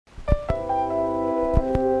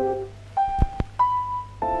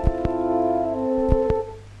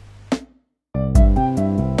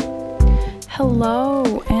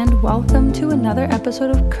Hello, and welcome to another episode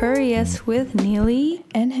of Curious with Neely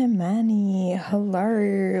and Himani.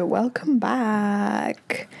 Hello, welcome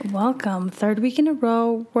back. Welcome. Third week in a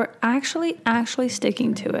row. We're actually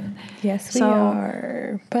sticking to it. Yes, we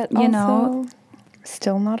are. But also,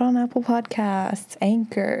 still not on Apple Podcasts,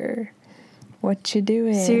 Anchor. What you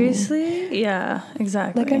doing? Seriously? Yeah,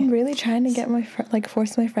 exactly. Like, I'm really trying to get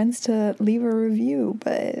force my friends to leave a review,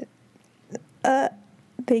 but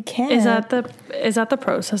they can't. Is that the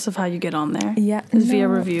process of how you get on there? Yeah. Is via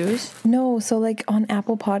reviews? No, so like on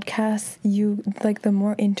Apple Podcasts, you like the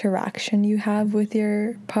more interaction you have with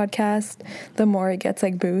your podcast, the more it gets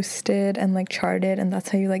like boosted and like charted, and that's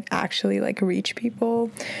how you like actually like reach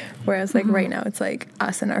people. Whereas like right now it's like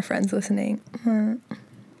us and our friends listening.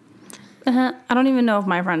 I don't even know if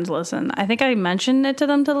my friends listen. I think I mentioned it to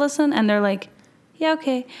them to listen, and they're like, yeah,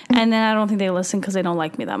 okay. And then I don't think they listen because they don't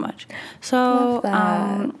like me that much. So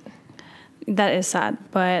that is sad.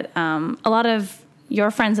 But a lot of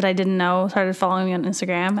your friends that I didn't know started following me on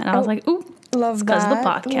Instagram, and I was like, ooh, love because that.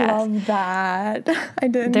 The podcast. Love that. I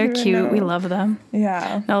didn't. They're cute. Know. We love them.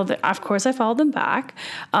 Yeah. No, of course I followed them back.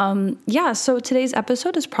 So today's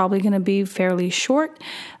episode is probably going to be fairly short.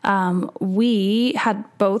 We had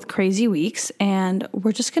both crazy weeks, and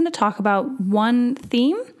we're just going to talk about one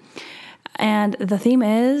theme. And the theme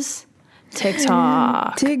is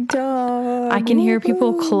TikTok. TikTok. I can hear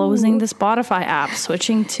people closing the Spotify app,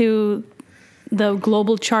 switching to the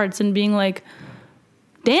global charts and being like,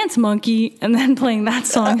 Dance Monkey, and then playing that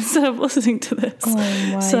song instead of listening to this. Oh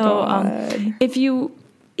my God.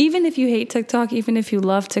 Even if you hate TikTok, even if you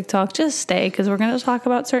love TikTok, just stay, because we're going to talk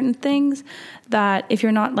about certain things that if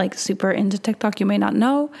you're not like super into TikTok, you may not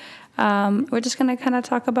know. We're just going to kind of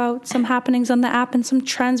talk about some happenings on the app and some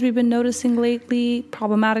trends we've been noticing lately,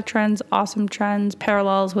 problematic trends, awesome trends,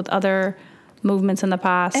 parallels with other movements in the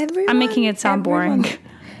past. I'm making it sound boring.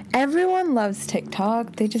 Everyone loves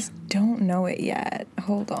TikTok. They just don't know it yet.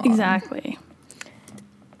 Hold on. Exactly.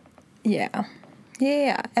 Yeah.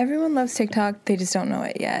 Everyone loves TikTok. They just don't know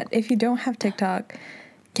it yet. If you don't have TikTok,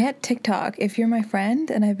 get TikTok. If you're my friend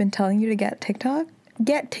and I've been telling you to get TikTok,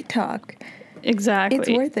 get TikTok. Exactly. It's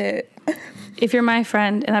worth it. If you're my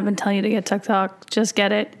friend and I've been telling you to get TikTok, just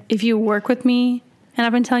get it. If you work with me and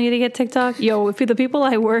I've been telling you to get TikTok, if the people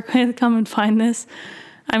I work with come and find this,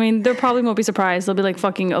 I mean, they probably won't be surprised. They'll be like,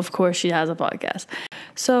 fucking, of course she has a podcast.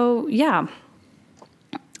 So, yeah.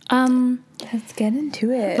 Let's get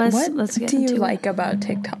into it. Let's what do you like about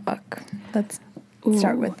TikTok? Let's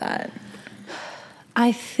start with that.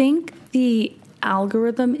 I think the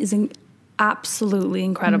algorithm is absolutely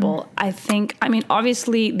incredible. I mean,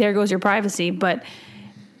 obviously there goes your privacy, but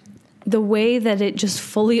the way that it just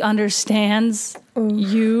fully understands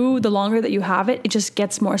you, the longer that you have it, it just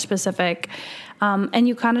gets more specific. And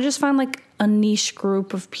you kind of just find like a niche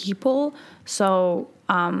group of people. So,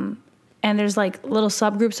 and there's like little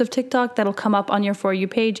subgroups of TikTok that'll come up on your For You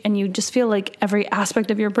page, and you just feel like every aspect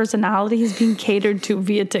of your personality is being catered to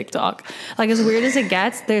via TikTok. Like, as weird as it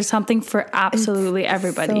gets, there's something for absolutely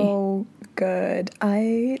everybody. So good.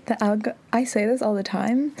 I say this all the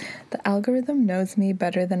time. The algorithm knows me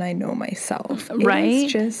better than I know myself. Right? It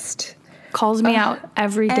is just calls me out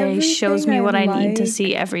every day, shows me what I need to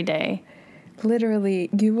see every day. Literally,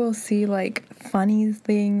 you will see like funny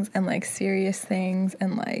things and like serious things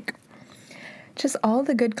and like just all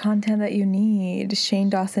the good content that you need. Shane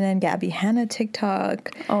Dawson and Gabby Hanna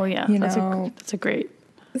TikTok. Oh yeah, that's a great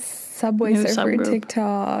Subway Surfer subgroup.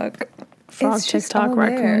 TikTok. Frog TikTok,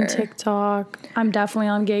 raccoon TikTok. I'm definitely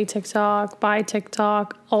on gay TikTok, bi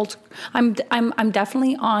TikTok, alt. I'm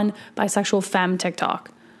definitely on bisexual femme TikTok,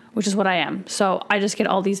 which is what I am. So I just get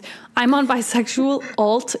all these. I'm on bisexual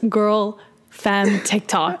alt girl femme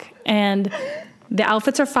TikTok, and the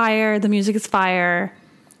outfits are fire, the music is fire,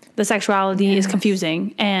 the sexuality is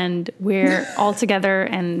confusing, and we're all together,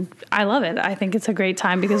 and I love it. I think it's a great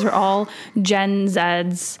time because we're all Gen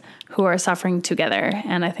Zs who are suffering together,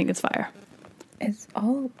 and I think it's fire. It's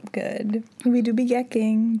all good. We do be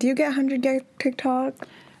gekking. Do you get 100 gek TikTok?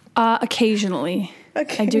 Occasionally.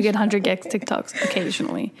 I do get 100 gek TikToks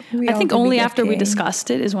occasionally. I think only after we discussed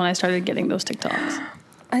it is when I started getting those TikToks.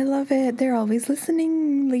 I love it. They're always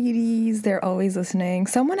listening, ladies. They're always listening.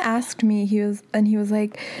 Someone asked me, he was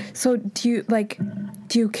like, so do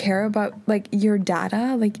you care about like your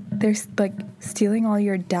data? Like they're like stealing all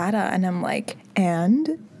your data. And I'm like,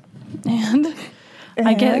 and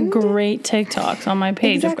I get great TikToks on my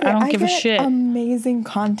page. Exactly. I don't give a shit. Amazing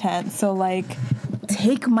content. So like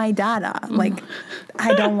take my data. Like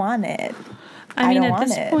I don't want it. I mean, don't at want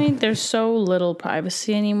this it. point, there's so little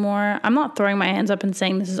privacy anymore. I'm not throwing my hands up and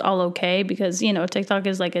saying this is all okay because, you know, TikTok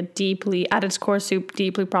is like at its core,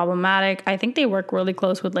 deeply problematic. I think they work really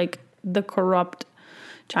close with like the corrupt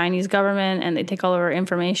Chinese government and they take all of our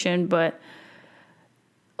information. But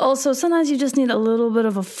also, sometimes you just need a little bit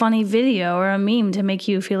of a funny video or a meme to make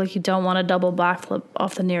you feel like you don't want to double backflip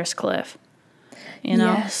off the nearest cliff. You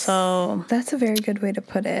know, Yes. so That's a very good way to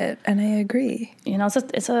put it, and I agree. you know, it's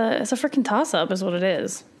a freaking toss up, is what it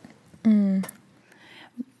is.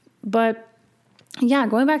 But yeah,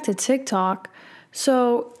 going back to TikTok,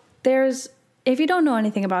 so if you don't know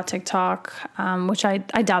anything about TikTok, which I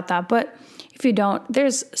doubt that, but if you don't,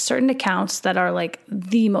 there's certain accounts that are like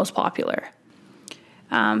the most popular.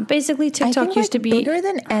 Basically, TikTok I feel used to be bigger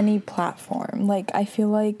than any platform. Like, I feel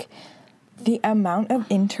like the amount of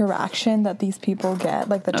interaction that these people get,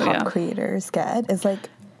 like the top creators get, is like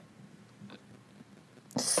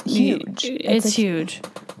huge. It's like,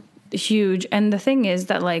 huge. And the thing is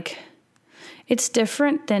that like it's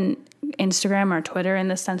different than Instagram or Twitter in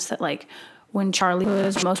the sense that like when Charlie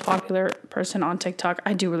was the most popular person on TikTok,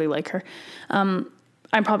 I do really like her. I'm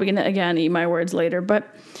probably gonna again eat my words later, but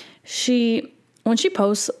when she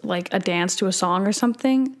posts like a dance to a song or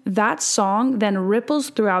something, that song then ripples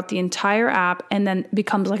throughout the entire app and then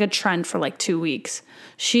becomes like a trend for like 2 weeks.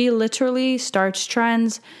 She literally starts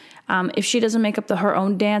trends. If she doesn't make up her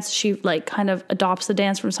own dance, she like kind of adopts the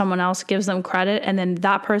dance from someone else, gives them credit, and then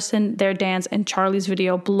that person, their dance and Charlie's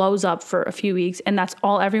video blows up for a few weeks, and that's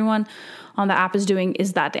all everyone on the app is doing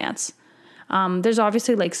is that dance. There's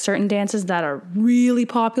obviously like certain dances that are really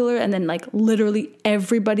popular and then like literally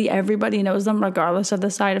everybody knows them regardless of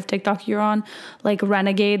the side of TikTok you're on. Like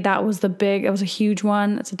Renegade, it was a huge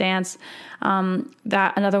one. It's a dance.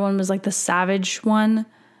 That another one was like the Savage one.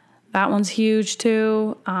 That one's huge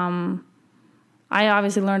too. I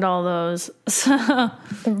obviously learned all those.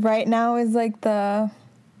 right now is like the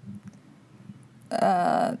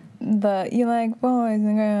you like boys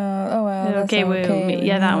and girls. Oh well. Okay, wait.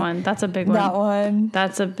 Yeah, that one. That's a big one. That one.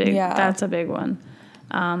 That's a big one.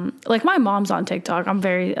 Like my mom's on TikTok. I'm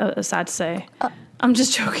very sad to say. I'm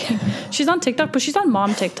just joking. She's on TikTok, but she's on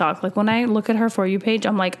mom TikTok. Like when I look at her For You page,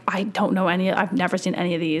 I'm like, I don't know I've never seen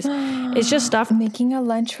any of these. It's just stuff. Making a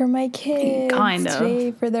lunch for my kids. Kind of.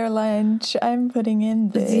 Today for their lunch, I'm putting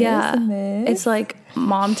in this and this. It's like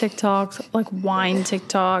mom TikToks, like wine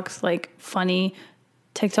TikToks, like funny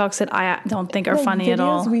TikToks that I don't think are like funny at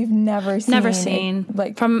all. We've never seen.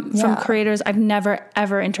 Like from creators I've never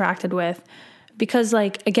ever interacted with. Because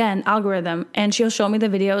like, again, algorithm, and she'll show me the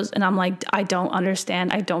videos and I'm like, I don't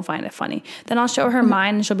understand. I don't find it funny. Then I'll show her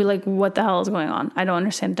mine and she'll be like, what the hell is going on? I don't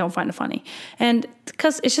understand. Don't find it funny. And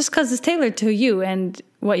because it's tailored to you and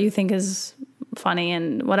what you think is funny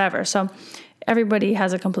and whatever. So everybody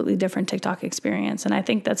has a completely different TikTok experience. And I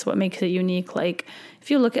think that's what makes it unique. Like if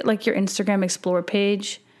you look at like your Instagram Explore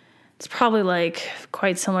page, it's probably like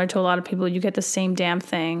quite similar to a lot of people. You get the same damn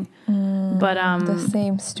thing. But the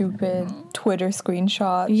same stupid Twitter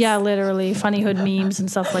screenshots. Yeah, literally funny hood memes and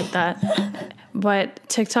stuff like that. But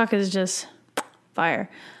TikTok is just fire.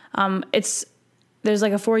 There's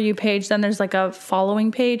like a For You page, then there's like a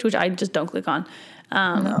following page, which I just don't click on.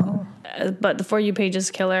 No. But the For You page is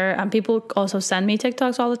killer. People also send me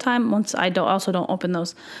TikToks all the time. Once I don't open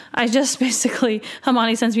those. I just basically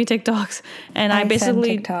Hamani sends me TikToks, and I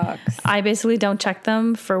basically don't check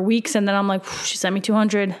them for weeks, and then I'm like, she sent me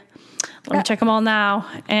 200. Let me check them all now,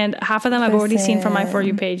 and half of them I've already seen from my For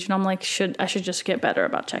You page, and I'm like, I should just get better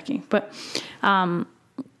about checking. But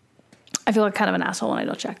I feel like kind of an asshole when I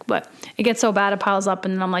don't check, but it gets so bad it piles up,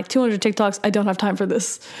 and then I'm like 200 TikToks. I don't have time for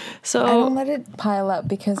this, so I don't let it pile up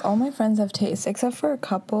because all my friends have taste, except for a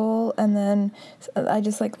couple, and then I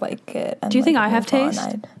just like it. And do you think I have taste?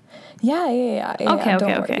 Yeah.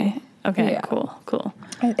 Okay, cool.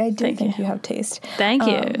 I do think you have taste. Thank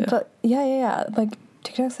you. But yeah. Like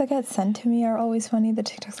TikToks that get sent to me are always funny. The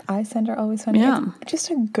TikToks I send are always funny. Yeah. It's just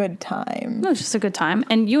a good time. No, it's just a good time.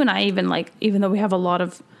 And you and I even though we have a lot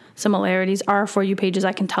of similarities, our For You pages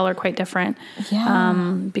I can tell are quite different. Yeah.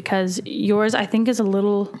 Because yours I think is a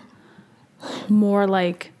little more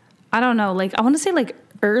like, I don't know, like I want to say like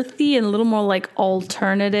earthy and a little more like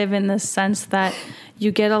alternative in the sense that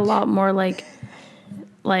you get a lot more like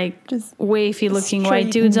just wavy looking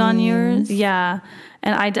white dudes on yours. Yeah.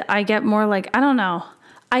 And I get more like, I don't know.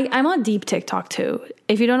 I'm on deep TikTok too.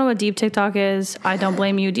 If you don't know what deep TikTok is, I don't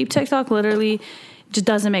blame you. Deep TikTok literally just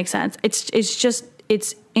doesn't make sense.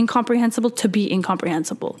 It's incomprehensible to be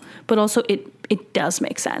incomprehensible, but also it does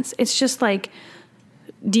make sense. It's just like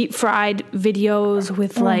deep fried videos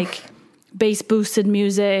with like bass boosted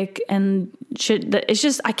music and shit. It's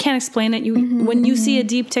just, I can't explain it. When you see a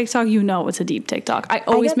deep TikTok, you know it's a deep TikTok. I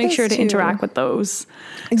always make sure to interact with those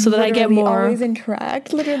so that I get more. Always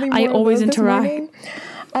interact. Literally, more I always interact.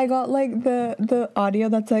 I got like the audio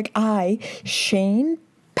that's like, Shane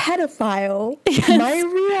pedophile, my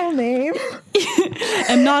real name,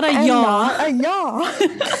 and not a yaw. Not a yaw.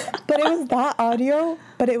 But it was that audio,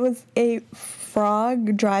 but it was a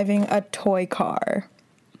frog driving a toy car.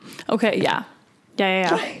 Okay, yeah.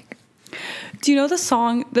 Do you know the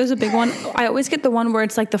song? There's a big one. I always get the one where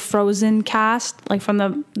it's like the Frozen cast, like from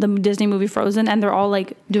the Disney movie Frozen, and they're all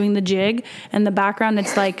like doing the jig. And the background,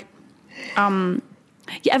 it's like,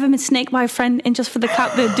 you ever been snaked by a friend and just for the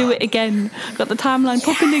cat to do it again? Got the timeline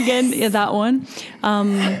poking again. Yeah, that one.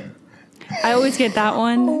 I always get that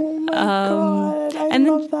one. Oh my God. I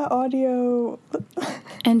love that audio.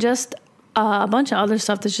 And just a bunch of other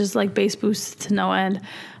stuff that's just like bass boosts to no end.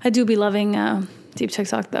 I do be loving deep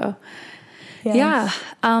TikTok though. Yes.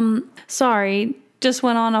 Yeah. Sorry, just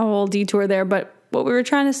went on a whole detour there, but what we were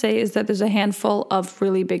trying to say is that there's a handful of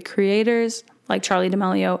really big creators like Charli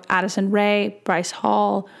D'Amelio, Addison Rae, Bryce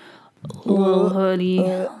Hall, Lil Hoodie.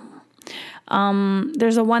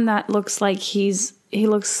 There's a one that looks like he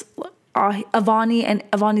looks Avani and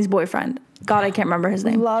Avani's boyfriend. God, I can't remember his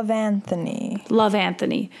name. Love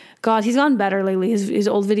Anthony. God, he's gotten better lately. His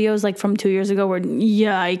old videos like from 2 years ago were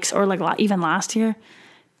yikes, or like even last year.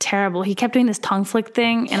 Terrible. He kept doing this tongue flick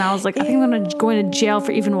thing, and I was like, I think I'm going to go into jail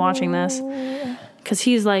for even watching this. Because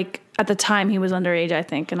he's like, at the time he was underage, I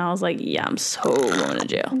think. And I was like, yeah, I'm so going to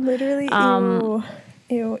jail. Literally,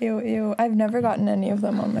 ew. I've never gotten any of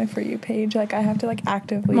them on my For You page. Like, I have to like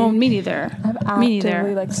actively. Well, me neither.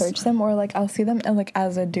 Like search them, or like I'll see them and like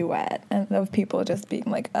as a duet and of people just being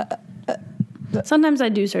like. Sometimes I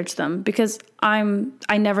do search them because I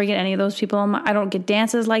never get any of those people on I don't get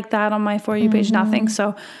dances like that on my For You page, nothing.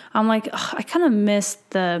 So I'm like, I kind of miss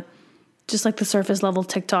just like the surface level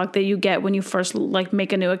TikTok that you get when you first like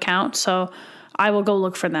make a new account. So I will go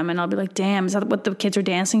look for them and I'll be like, damn, is that what the kids are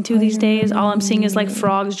dancing to these days? All I'm seeing is like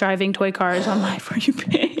frogs driving toy cars on my For You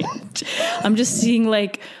page. I'm just seeing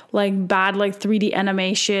like bad like 3D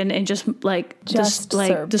animation and just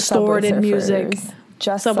distorted music.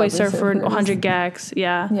 Just Subway Surfer, 100 gags,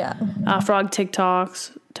 yeah. Frog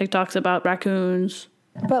TikToks about raccoons,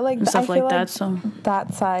 but like stuff like that. So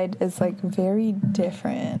that side is like very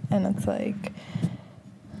different, and it's like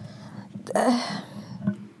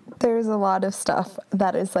there's a lot of stuff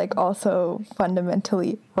that is like also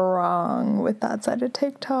fundamentally wrong with that side of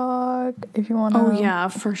TikTok. If you want to, oh yeah,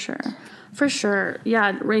 for sure,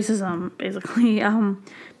 yeah, racism basically.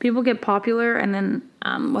 People get popular, and then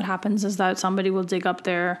what happens is that somebody will dig up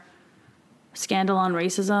their scandal on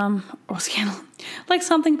racism or like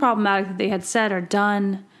something problematic that they had said or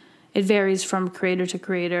done. It varies from creator to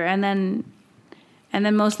creator, and then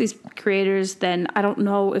most of these creators, then I don't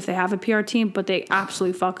know if they have a PR team, but they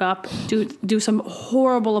absolutely fuck up, do some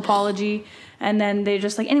horrible apology, and then they're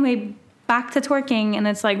just like, anyway, back to twerking, and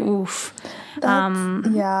it's like, oof.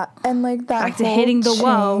 Yeah, and like that back to hitting the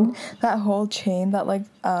wall. That whole chain that like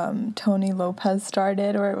Tony Lopez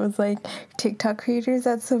started, where it was like TikTok creators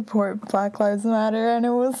that support Black Lives Matter, and it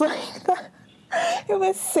was like that. It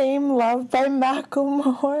was Same Love by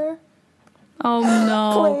Macklemore. Oh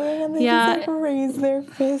no! Playing, and they just like raise their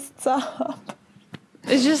fists up.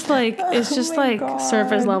 It's just like God.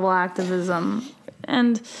 Surface level activism,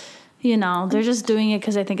 and. You know, they're just doing it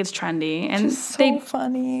because they think it's trendy, and just so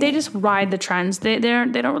funny. They just ride the trends. They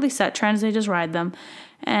don't really set trends. They just ride them,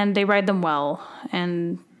 and they ride them well,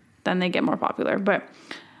 and then they get more popular. But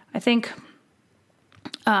I think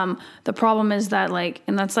the problem is that like,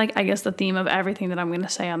 and that's like I guess the theme of everything that I'm going to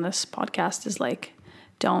say on this podcast is like,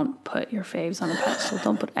 don't put your faves on a pedestal.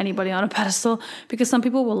 Don't put anybody on a pedestal, because some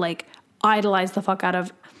people will like idolize the fuck out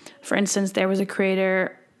of. For instance, there was a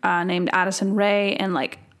creator named Addison Rae, and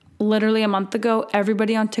like. Literally a month ago,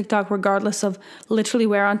 everybody on TikTok, regardless of literally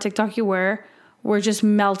where on TikTok you were just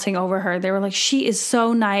melting over her. They were like, she is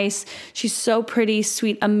so nice. She's so pretty,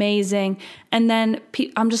 sweet, amazing. And then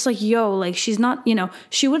I'm just like, yo, like she's not, you know,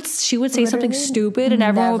 she would say literally something stupid and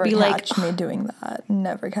everyone would be like. Never catch me doing that.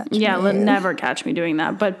 Never catch me. Yeah, never catch me doing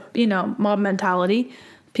that. But, you know, mob mentality.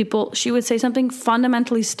 She would say something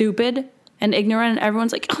fundamentally stupid and ignorant, and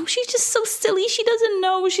everyone's like, oh, she's just so silly. She doesn't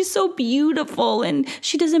know. She's so beautiful, and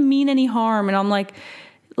she doesn't mean any harm. And I'm like,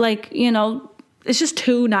 you know, it's just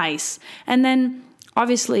too nice. And then,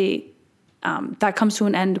 obviously, that comes to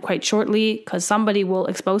an end quite shortly because somebody will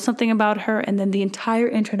expose something about her, and then the entire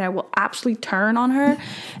internet will absolutely turn on her.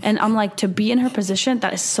 And I'm like, to be in her position,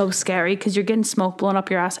 that is so scary because you're getting smoke blown up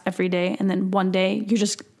your ass every day, and then one day you're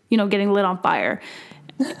just getting lit on fire.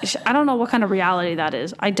 I don't know what kind of reality that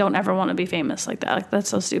is. I don't ever want to be famous like that. Like, that's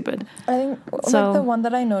so stupid. I think like the one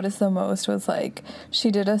that I noticed the most was like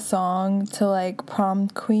she did a song to like Prom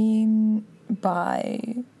Queen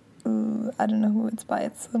by I don't know who it's by.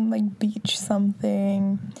 It's some like beach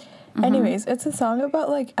something. Anyways, it's a song about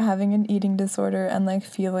like having an eating disorder and like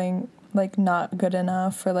feeling like not good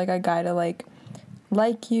enough for like a guy to like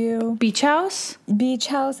you. Beach House? Beach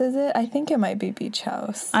House, is it? I think it might be Beach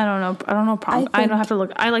House. I don't know Prom. I don't have to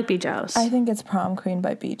look. I like Beach House. I think it's Prom Queen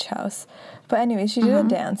by Beach House. But anyway, she did a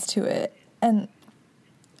dance to it and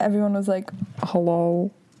everyone was like,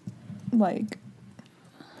 hello? Like,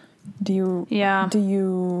 do you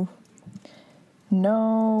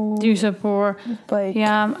know? Do you support? Like,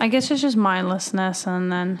 yeah, I guess it's just mindlessness.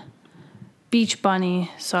 And then Beach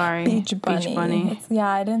Bunny. Sorry. Beach Bunny.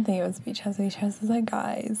 I didn't think it was Beach House. Beach House is like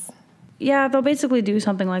guys. Yeah, they'll basically do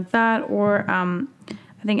something like that. Or I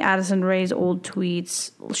think Addison Rae's old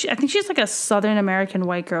tweets. I think she's like a Southern American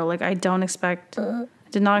white girl. Like, I did not expect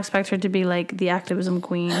her to be like the activism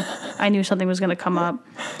queen. I knew something was going to come up.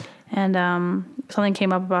 And something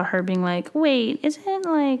came up about her being like, wait, isn't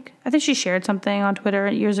like... I think she shared something on Twitter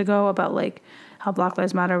years ago about like how Black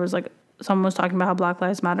Lives Matter was like... Someone was talking about how Black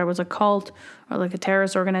Lives Matter was a cult or like a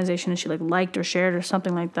terrorist organization, and she like liked or shared or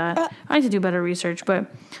something like that. I need to do better research, but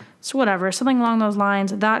so whatever. Something along those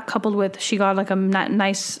lines. That coupled with she got like a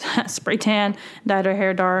nice spray tan, dyed her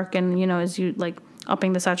hair dark, and is you like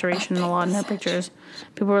upping the saturation a lot in her pictures.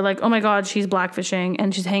 People were like, oh my God, she's blackfishing,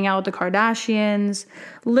 and she's hanging out with the Kardashians.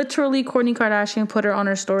 Literally, Kourtney Kardashian put her on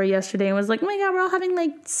her story yesterday and was like, oh my God, we're all having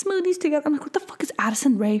like smoothies together. I'm like, what the fuck is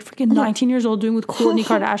Addison Rae, freaking 19 years old, doing with Kourtney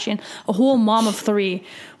Kardashian, a whole mom of 3?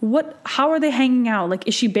 How are they hanging out? Like,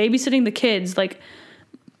 is she babysitting the kids? Like,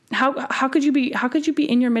 how could you be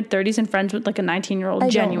in your mid-30s and friends with like a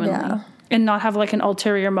 19-year-old genuinely and not have like an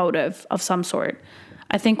ulterior motive of some sort?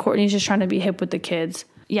 I think Kourtney's just trying to be hip with the kids.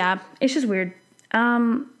 Yeah, it's just weird.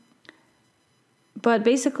 But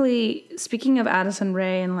basically, speaking of Addison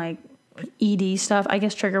Rae and like ED stuff, I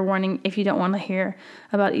guess trigger warning, if you don't want to hear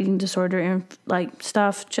about eating disorder and like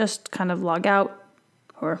stuff, just kind of log out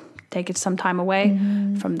or take it some time away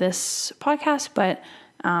from this podcast. But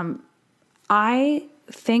I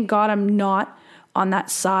thank God I'm not on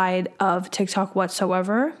that side of TikTok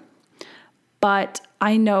whatsoever. But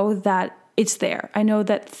I know that it's there. I know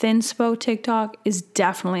that Thinspo TikTok is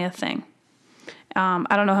definitely a thing.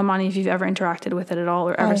 I don't know how many of you've ever interacted with it at all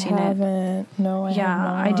or ever seen it. I haven't. No, I have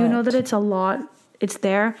not. I do know that it's a lot. It's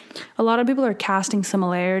there. A lot of people are casting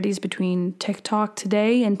similarities between TikTok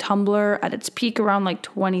today and Tumblr at its peak around like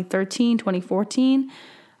 2013, 2014.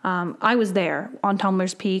 I was there on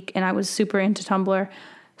Tumblr's peak and I was super into Tumblr.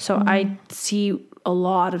 So I see a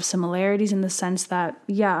lot of similarities in the sense that,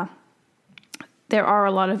 there are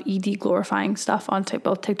a lot of ED glorifying stuff on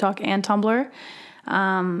both TikTok and Tumblr.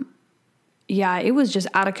 It was just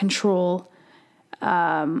out of control.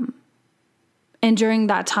 And during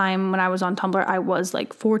that time when I was on Tumblr, I was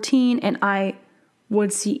like 14 and I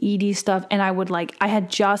would see ED stuff and I had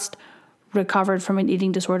just recovered from an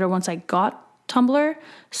eating disorder once I got Tumblr.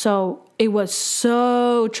 So it was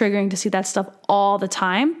so triggering to see that stuff all the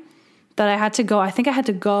time that I had to go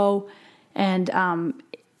and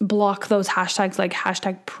block those hashtags like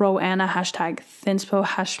hashtag pro Anna, hashtag Thinspo,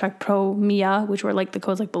 hashtag pro Mia, which were like the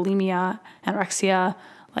codes like bulimia, anorexia.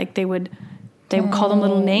 Like they would call them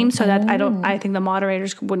little names so that I think the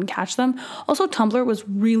moderators wouldn't catch them. Also, Tumblr was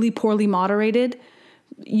really poorly moderated.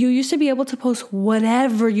 You used to be able to post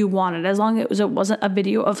whatever you wanted as long as it wasn't a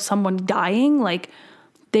video of someone dying. Like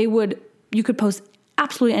you could post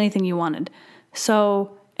absolutely anything you wanted.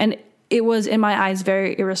 So, and it was in my eyes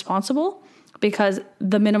very irresponsible, because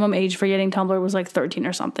the minimum age for getting Tumblr was like 13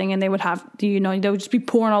 or something. And they would they would just be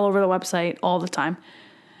pouring all over the website all the time.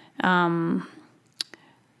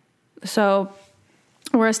 So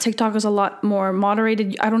whereas TikTok is a lot more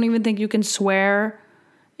moderated, I don't even think you can swear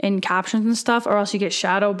in captions and stuff, or else you get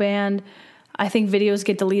shadow banned. I think videos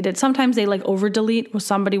get deleted. Sometimes they like over delete, where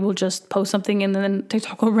somebody will just post something and then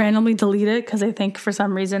TikTok will randomly delete it because they think for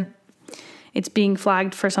some reason it's being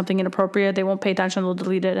flagged for something inappropriate. They won't pay attention, they'll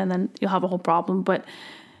delete it, and then you'll have a whole problem. But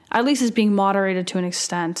at least it's being moderated to an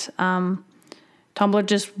extent. Tumblr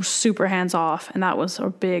just super hands off, and that was a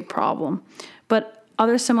big problem. But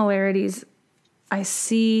other similarities I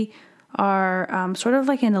see are sort of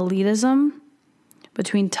like an elitism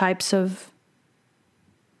between types of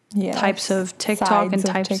TikTok and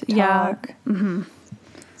types. TikTok. Yeah. Mm-hmm.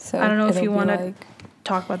 So I don't know if you want to. Like,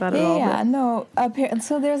 talk about that at all. Yeah, no.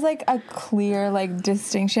 So there's like a clear like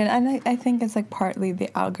distinction, and I think it's like partly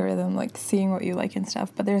the algorithm, like seeing what you like and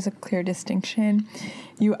stuff. But there's a clear distinction.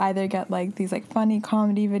 You either get like these like funny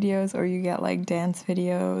comedy videos, or you get like dance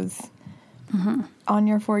videos. On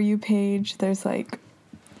your For You page. There's like,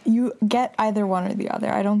 you get either one or the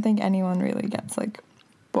other. I don't think anyone really gets like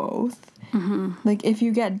both. Like if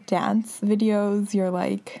you get dance videos, you're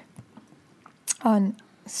like on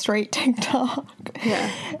straight TikTok.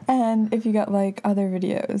 Yeah. And if you get like other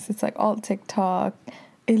videos, it's like alt TikTok,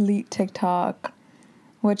 elite TikTok,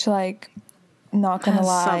 which like, not gonna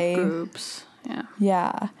lie. Subgroups. Yeah.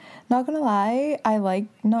 Yeah. Not gonna lie, I like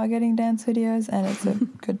not getting dance videos, and it's a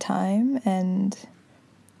good time and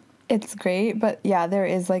it's great. But yeah, there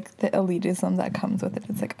is like the elitism that comes with it.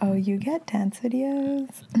 It's like, oh, you get dance videos?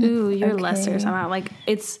 Ooh, you're Okay. lesser somehow. Like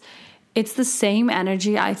it's the same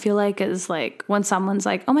energy, I feel like, as like when someone's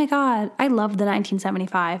like, oh my God, I love the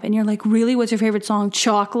 1975. And you're like, really? What's your favorite song?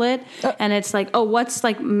 Chocolate? And it's like, oh, what's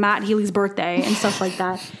like Matt Healy's birthday and stuff like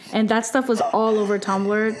that. And that stuff was all over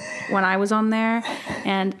Tumblr when I was on there.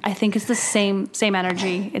 And I think it's the same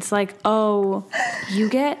energy. It's like, oh, you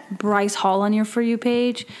get Bryce Hall on your For You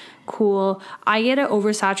page? Cool. I get an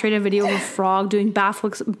oversaturated video of a frog doing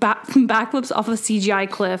backflips off a CGI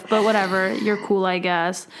cliff, but whatever. You're cool, I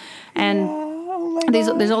guess. And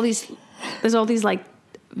there's all these like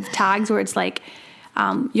tags where it's like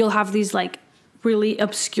you'll have these like really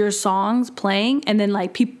obscure songs playing, and then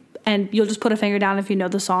like and you'll just put a finger down if you know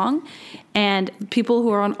the song, and people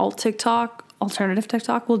who are on alternative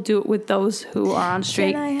TikTok will do it with those who are on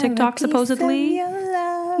straight TikTok, supposedly.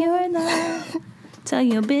 Your love. Tell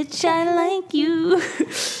your bitch I like you.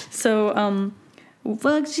 So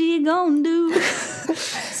what she gonna do?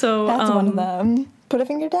 So that's one of them. Put a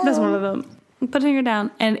finger down. That's one of them. Put a finger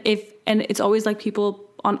down. And it's always like people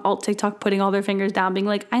on alt TikTok putting all their fingers down, being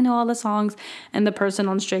like, I know all the songs, and the person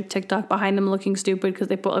on straight TikTok behind them looking stupid because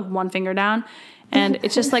they put like one finger down. And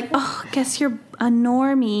it's just like, oh, guess you're a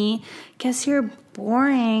normie. Guess you're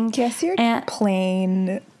boring. Guess you're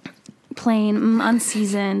plain,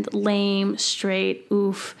 unseasoned, lame, straight,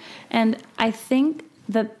 oof. And I think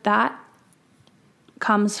that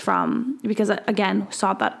comes from, because again,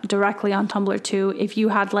 saw that directly on Tumblr too. If you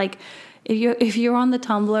had like, if you're on the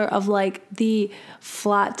Tumblr of like the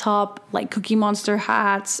flat top like Cookie Monster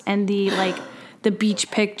hats and the like the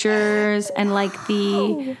beach pictures and like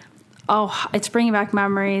the it's bringing back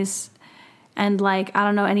memories, and like I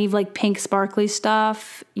don't know, any like pink sparkly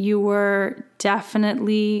stuff, you were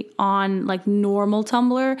definitely on like normal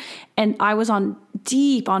Tumblr. And I was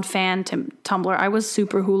deep on fan Tumblr. I was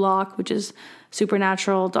Super Wholock, which is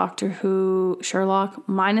Supernatural, Doctor Who, Sherlock,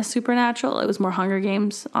 minus Supernatural. It was more Hunger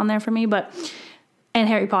Games on there for me, and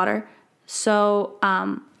Harry Potter. So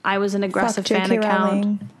I was an aggressive fan account.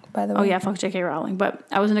 Rowling, by the way. Oh yeah, fuck J.K. Rowling. But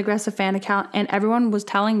I was an aggressive fan account, and everyone was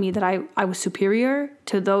telling me that I was superior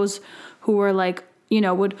to those who were like, you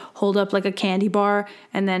know, would hold up like a candy bar,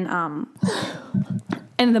 and then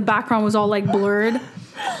and the background was all like blurred,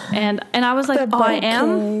 and I was like, I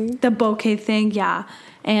am the bokeh thing, yeah.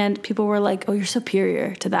 And people were like, oh, you're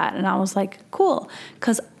superior to that. And I was like, cool.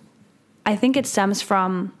 Because I think it stems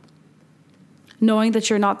from knowing that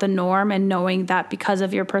you're not the norm, and knowing that because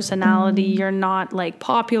of your personality, you're not like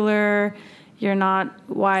popular, you're not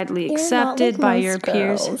widely accepted by your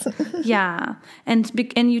peers. Yeah. And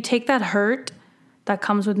you take that hurt that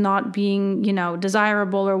comes with not being, you know,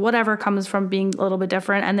 desirable or whatever comes from being a little bit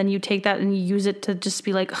different. And then you take that and you use it to just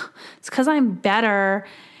be like, it's because I'm better.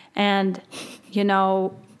 And, you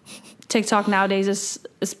know, TikTok nowadays is,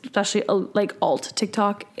 especially like alt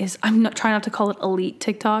TikTok, is, I'm not trying not to call it elite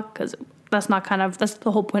TikTok, because that's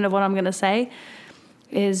the whole point of what I'm going to say,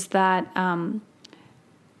 is that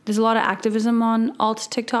there's a lot of activism on alt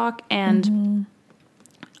TikTok, and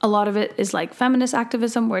a lot of it is like feminist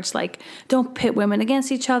activism, where it's like, don't pit women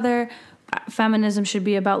against each other. Feminism should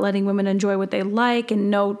be about letting women enjoy what they like, and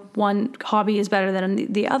no one hobby is better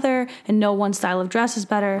than the other, and no one style of dress is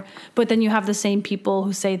better. But then you have the same people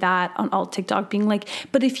who say that on alt TikTok, being like,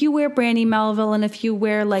 but if you wear Brandy Melville, and if you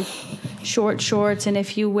wear like short shorts, and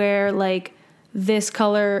if you wear like this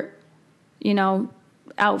color, you know,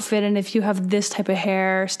 outfit, and if you have this type of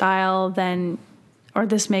hairstyle, then, or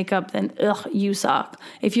this makeup, then you suck.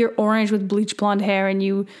 If you're orange with bleach blonde hair and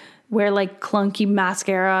you wear like clunky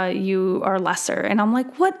mascara, you are lesser. And I'm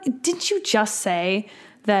like, what? Didn't you just say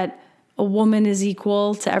that a woman is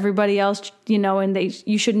equal to everybody else, you know, and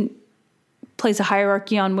you shouldn't place a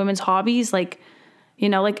hierarchy on women's hobbies? Like, you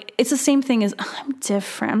know, like it's the same thing as, I'm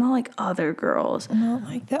different. I'm not like other girls. I'm not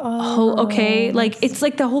like the other girls. Okay, like it's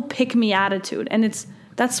like the whole pick me attitude, and it's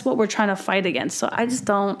that's what we're trying to fight against. So I just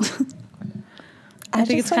don't. I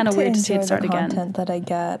think just it's kind of like weird to see it enjoy start the again. content that I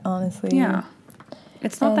get, honestly. Yeah,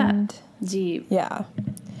 it's not And that deep. yeah,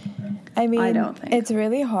 I mean, I don't think. it's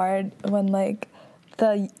really hard when like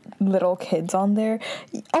the little kids on there.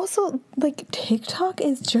 Also, like TikTok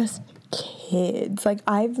is just kids. Like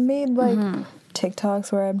I've made like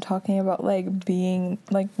TikToks where I'm talking about like being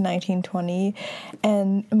like 19, 20,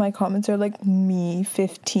 and my comments are like me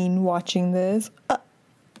 15 watching this.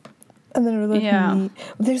 And then it was like me.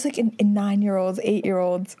 There's like 9-year-olds,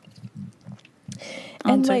 8-year-olds.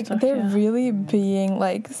 And like TikTok, they're really being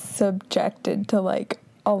like subjected to like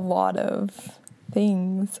a lot of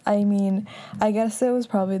things. I mean, I guess it was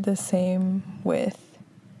probably the same with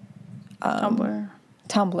Tumblr,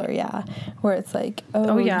 yeah, where it's like,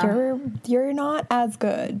 you're not as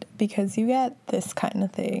good because you get this kind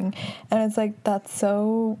of thing, and it's like that's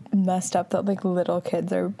so messed up that like little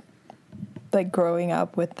kids are like growing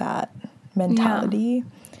up with that mentality.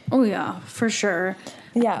 Oh yeah, for sure.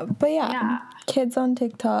 Yeah, but kids on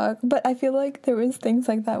TikTok. But I feel like there was things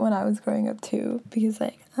like that when I was growing up too, because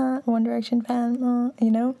like One Direction fan,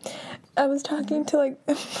 you know. I was talking to like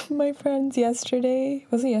my friends yesterday.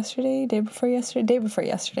 Was it yesterday? Day before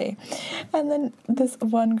yesterday. And then this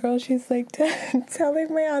one girl, she's like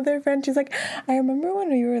telling my other friend, she's like, I remember when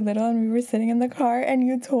we were little and we were sitting in the car and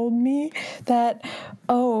you told me that,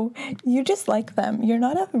 oh, you just like them. You're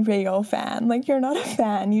not a real fan. Like, you're not a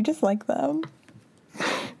fan. You just like them.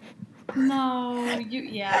 No, you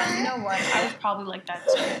know what? I was probably like that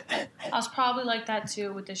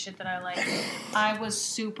too. With the shit that I like. I was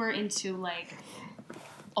super into like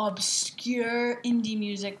obscure indie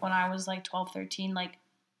music when I was like 12, 13. Like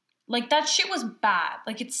that shit was bad.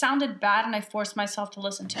 Like it sounded bad and I forced myself to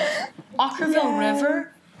listen to it. Ockerville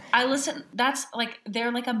River, I listened, that's like,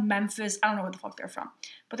 they're like a Memphis, I don't know where the fuck they're from,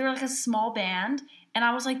 but they're like a small band. And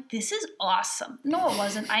I was like, this is awesome. No, it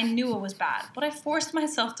wasn't. I knew it was bad. But I forced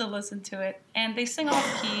myself to listen to it. And they sing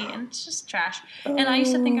off key, and it's just trash. And I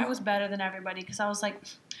used to think I was better than everybody because I was like,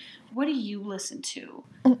 what do you listen to?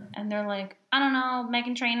 And they're like, I don't know,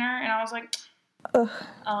 Meghan Trainor. And I was like, it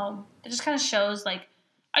just kind of shows, like,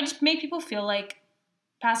 I just made people feel like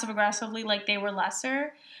passive-aggressively like they were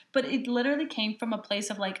lesser. But it literally came from a place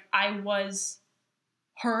of, like, I was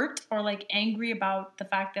hurt or, like, angry about the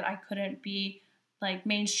fact that I couldn't be like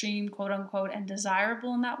mainstream, quote unquote, and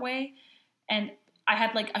desirable in that way. And I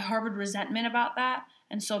harbored resentment about that.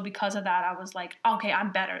 And so because of that, I was like, okay,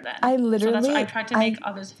 I'm better then. I literally, so that's why I tried to make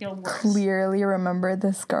others feel worse. Clearly remember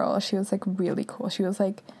this girl. She was like really cool. She was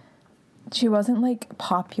like, she wasn't like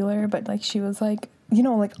popular, but like she was like, you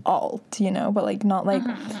know, like alt, you know, but like not like,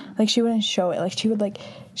 like she wouldn't show it. Like she would like,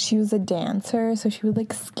 she was a dancer. So she would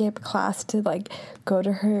like skip class to like go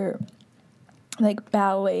to her like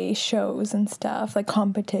ballet shows and stuff, like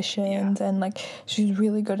competitions, and like she's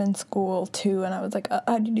really good in school too. And I was like,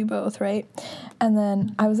 how do you do both, right? And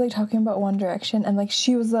then I was like talking about One Direction, and like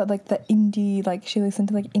she was like the indie, like she listened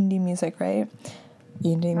to like indie music, right?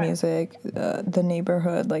 Indie music, The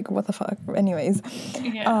Neighborhood, like what the fuck. Anyways,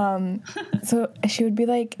 so she would be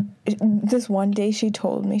like, this one day she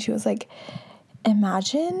told me, she was like,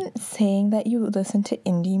 imagine saying that you listen to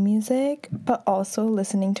indie music, but also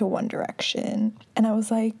listening to One Direction. And I was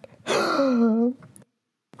like,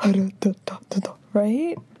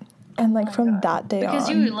 right? And like from that day on. Because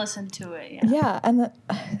you listened to it, yeah.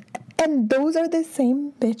 And those are the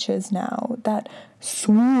same bitches now that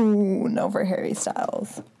swoon over Harry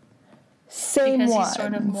Styles. Same because ones. He's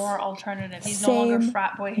sort of more alternative. He's no longer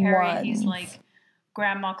frat boy Harry. He's like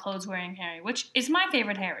grandma clothes wearing Harry, which is my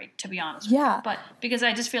favorite Harry, to be honest with you. But because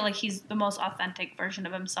I just feel like he's the most authentic version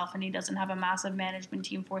of himself, and he doesn't have a massive management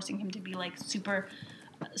team forcing him to be like super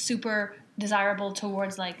desirable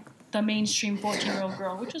towards like the mainstream 14-year-old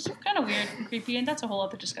girl, which is kind of weird and creepy, and that's a whole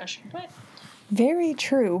other discussion. But very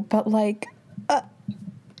true, but like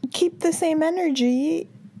keep the same energy.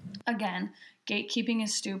 Again, gatekeeping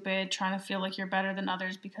is stupid. Trying to feel like you're better than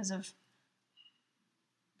others because of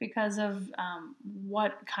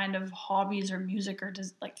what kind of hobbies or music or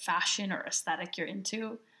like fashion or aesthetic you're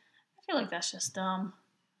into. I feel like that's just dumb.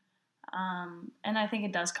 And I think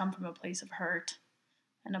it does come from a place of hurt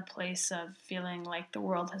and a place of feeling like the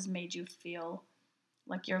world has made you feel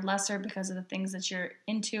like you're lesser because of the things that you're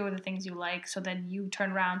into or the things you like. So then you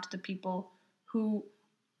turn around to the people who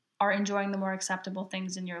are enjoying the more acceptable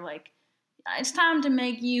things and you're like, it's time to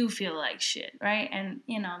make you feel like shit, right? And,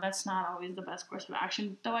 you know, that's not always the best course of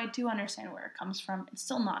action, though I do understand where it comes from. It's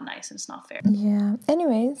still not nice and it's not fair. Yeah.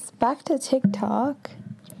 Anyways, back to TikTok.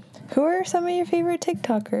 Who are some of your favorite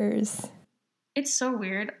TikTokers? It's so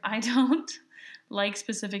weird. I don't like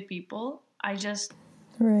specific people. I just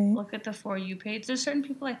Right. look at the For You page. There's certain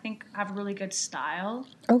people I think have really good style.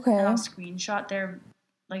 Okay. And I'll screenshot their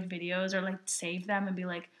like videos or like save them and be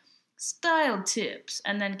like, style tips,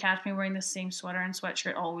 and then catch me wearing the same sweater and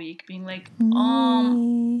sweatshirt all week, being like,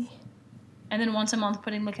 and then once a month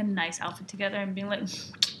putting like a nice outfit together and being like,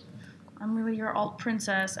 I'm really your alt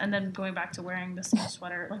princess, and then going back to wearing the same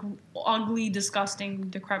sweater, like ugly, disgusting,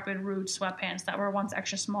 decrepit, rude sweatpants that were once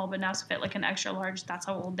extra small but now fit like an extra large. That's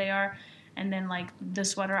how old they are. And then like the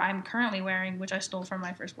sweater I'm currently wearing, which I stole from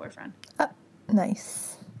my first boyfriend.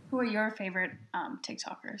 Nice. Who are your favorite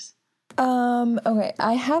TikTokers? Okay,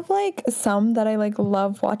 I have like some that I like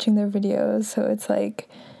love watching their videos. So it's like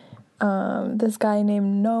this guy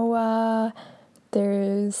named Noah.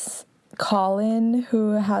 There's Colin,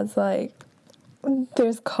 who has like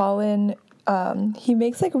he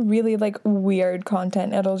makes like really like weird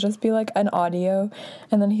content. It'll just be like an audio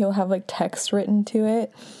and then he'll have like text written to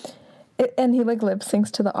it. And he like lip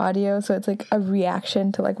syncs to the audio, so it's like a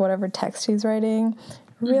reaction to like whatever text he's writing.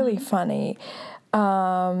 Really funny.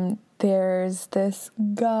 There's this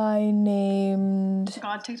guy named...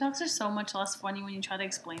 God, TikToks are so much less funny when you try to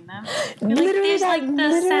explain them. Literally, there's like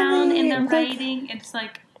the sound and the writing. It's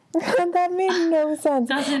like... that made no sense.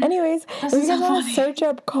 Anyways, if you guys want to search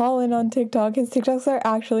up Colin on TikTok, his TikToks are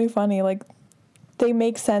actually funny. Like, they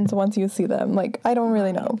make sense once you see them. Like, I don't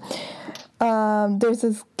really know. There's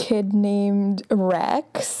this kid named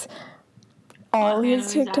Rex. All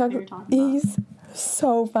his TikTok, he's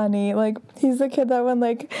so funny. Like, he's the kid that when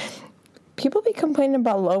like people be complaining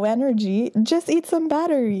about low energy, just eat some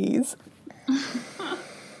batteries.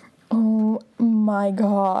 Oh my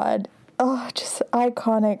god. Oh, just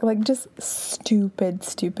iconic. Like, just stupid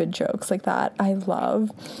jokes like that. I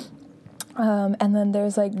love. And then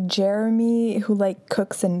there's like Jeremy, who like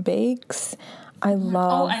cooks and bakes. I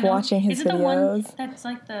love watching his videos. Is it the one that's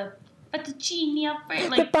like the fettuccine Alfredo?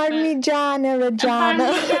 Like the Parmigiano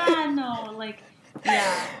Reggiano. Parmigiano, like,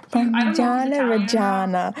 yeah. Parmigiano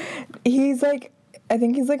Reggiano. He's like, I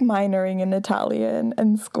think he's like minoring in Italian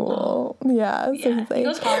in school. Yeah, so he's like,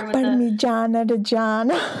 Parmigiano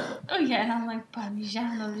Reggiano. Oh yeah, and I'm like,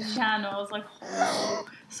 Parmigiano Reggiano. I was like, oh.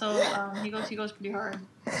 So he goes pretty hard.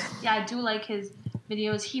 Yeah, I do like his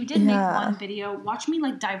videos. He did make one video. Watch me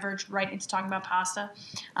like diverge right into talking about pasta.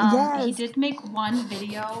 He did make one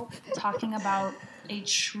video talking about a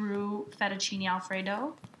true fettuccine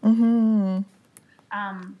Alfredo.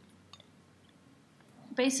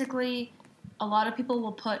 Basically, a lot of people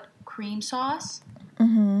will put cream sauce,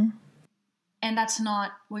 and that's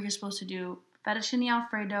not what you're supposed to do. Fettuccine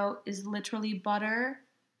Alfredo is literally butter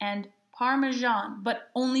and Parmesan, but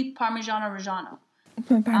only Parmigiano Reggiano.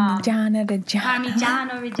 Parmigiano Reggiano.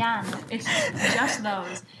 Parmigiano Reggiano. It's just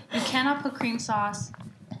those. You cannot put cream sauce,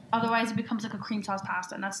 otherwise it becomes like a cream sauce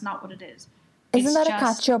pasta, and that's not what it is. Isn't that a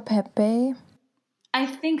cacio e pepe? I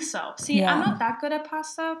think so. See, I'm not that good at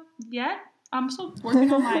pasta yet. I'm still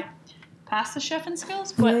working on my pasta chefing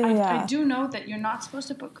skills, but I do know that you're not supposed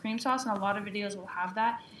to put cream sauce, and a lot of videos will have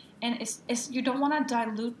that. And it's you don't want to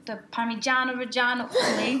dilute the Parmigiano Reggiano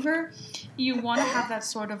flavor. You want to have that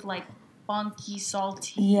sort of like funky,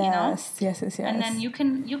 salty, Yes. And then you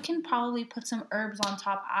can probably put some herbs on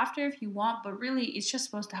top after if you want, but really it's just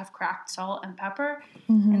supposed to have cracked salt and pepper,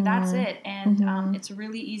 and that's it. And it's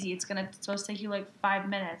really easy. It's supposed to take you like 5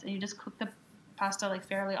 minutes, and you just cook the pasta like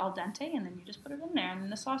fairly al dente, and then you just put it in there, and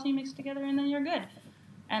then the sauce you mix together, and then you're good.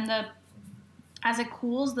 And as it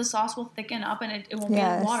cools, the sauce will thicken up, and it won't be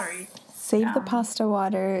watery. Save the pasta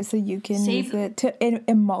water so you can use it to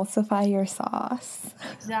emulsify your sauce.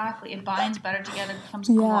 Exactly. It binds better together, becomes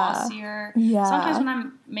glossier. Yeah. Sometimes when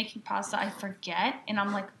I'm making pasta, I forget, and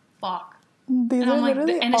I'm like, fuck. These are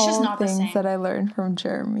literally and it's just all not the things same. that I learned from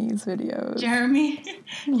Jeremy's videos. Jeremy?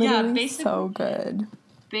 Basically. So good.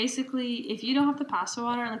 Basically, if you don't have the pasta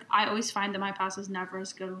water, like, I always find that my pasta is never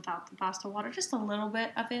as good without the pasta water. Just a little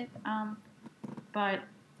bit of it. But...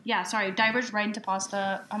 yeah, sorry, diverged right into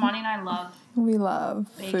pasta. Amani and I love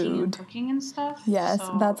baking food and cooking and stuff. Yes,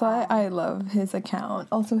 so, that's why I love his account.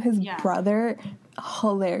 Also, his brother,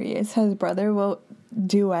 hilarious. His brother will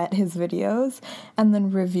duet his videos and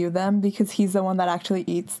then review them because he's the one that actually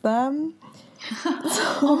eats them.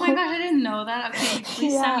 Oh my gosh, I didn't know that. Okay,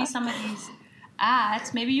 please send me some of these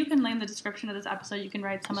ads. Maybe you can link in the description of this episode. You can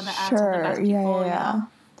write some of the ads of the best people.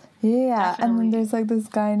 Yeah, and then there's like this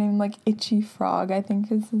guy named like Itchy Frog, I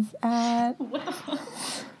think is his ad. What the fuck?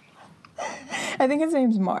 I think his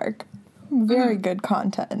name's Mark. Very good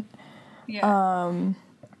content. Yeah.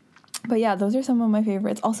 But yeah, those are some of my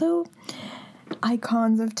favorites. Also,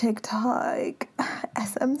 icons of TikTok,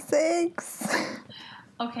 SM6.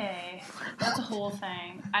 Okay, that's a whole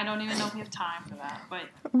thing. I don't even know if we have time for that, but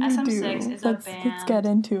We SM6 do. is a band. Let's get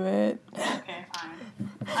into it. Okay, fine.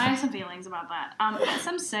 I have some feelings about that.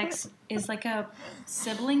 SM6 is like a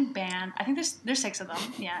sibling band. I think there's 6 of them.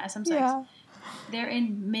 Yeah, SM6. Yeah. They're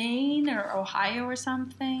in Maine or Ohio or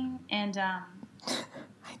something, and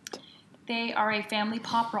they are a family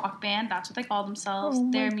pop rock band. That's what they call themselves. Oh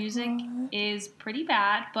my Their music God. is pretty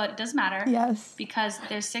bad, but it doesn't matter. Yes. Because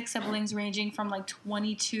there's 6 siblings ranging from like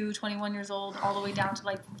 22, 21 years old all the way down to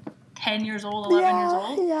like 10 years old, 11 years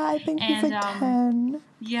old. Yeah, I think he's And, like 10.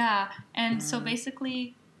 Yeah, and so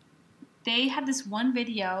basically they had this one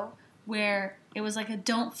video where it was like a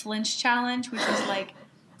don't flinch challenge, which was like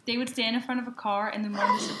they would stand in front of a car and then one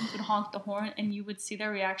of the siblings would honk the horn and you would see their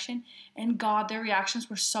reaction. And God, their reactions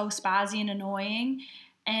were so spazzy and annoying.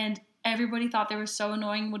 And everybody thought they were so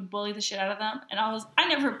annoying and would bully the shit out of them. And I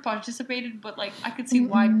never participated, but like I could see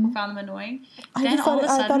why people found them annoying. I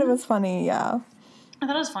thought it was funny, yeah. I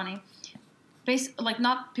thought it was funny. Like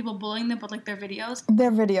not people bullying them, but like their videos. Their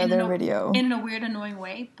video. In a weird, annoying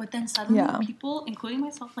way. But then suddenly people, including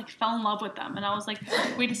myself, like fell in love with them. And I was like,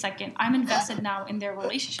 wait a second. I'm invested now in their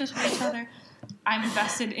relationships with each other. I'm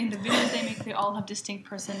invested in the videos they make. They all have distinct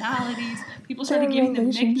personalities. People started giving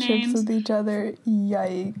them nicknames. With each other.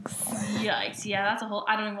 Yikes. Yikes. Yeah, that's a whole...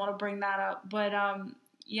 I don't even want to bring that up. But,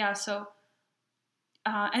 yeah, so...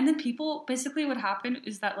 and then people... Basically what happened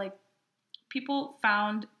is that, like, people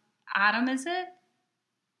found... Adam, is it?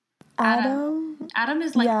 Adam? Adam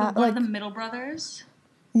is, like, one of the middle brothers.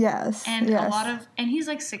 Yes. And a lot of... And he's,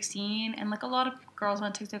 like, 16. And, like, a lot of girls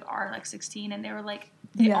on TikTok are, like, 16. And they were, like...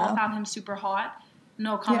 They all found him super hot.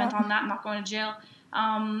 No comment on that. I'm not going to jail.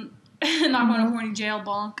 Not going to horny jail,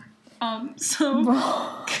 bonk.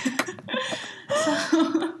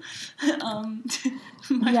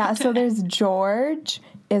 So there's George,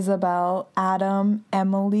 Isabel, Adam,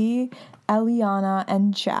 Emily, Eliana,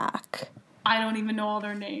 and Jack. I don't even know all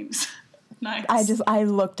their names. Nice. I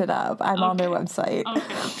looked it up. I'm on their website.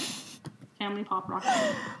 Okay. Family Pop Rock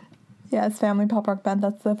Band. Yes, Family Pop Rock Band.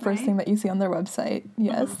 That's the first thing that you see on their website.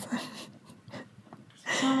 Yes.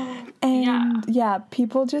 And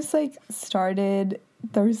people just like started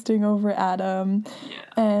thirsting over Adam. Yeah.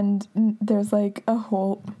 And there's like a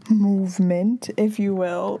whole movement, if you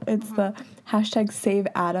will. It's the hashtag Save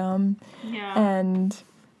Adam. Yeah. And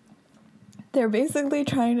they're basically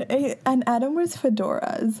trying to... And Adam wears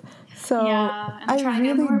fedoras. So I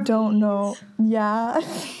really don't know. Yeah.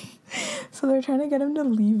 So they're trying to get him to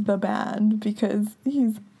leave the band because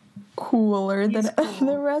he's cooler than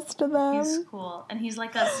the rest of them. He's cool. And he's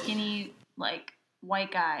like a skinny, like,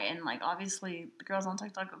 white guy. And, like, obviously the girls on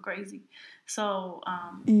TikTok go crazy. So,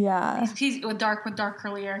 he's with dark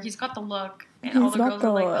curly hair. He's got the look. And all the girls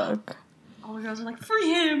are like, free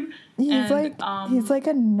him. He's like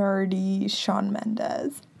a nerdy Shawn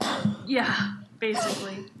Mendes. Yeah,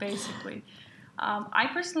 basically. I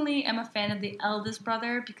personally am a fan of the eldest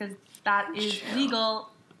brother because that is legal,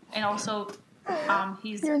 and also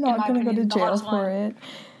he's... You're not going to go to jail for it.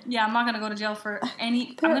 Yeah, I'm not going to go to jail for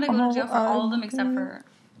any... I'm going to go to jail for all of them except for...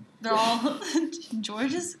 They're all...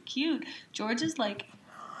 George is cute. George is like...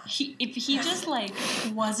 If he just like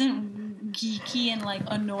wasn't geeky and like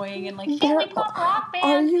annoying and like family pop rock band,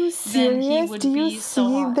 are you serious? Then he would Do you be see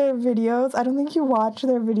so their videos? I don't think you watch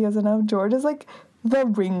their videos enough. George is like the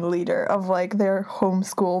ringleader of like their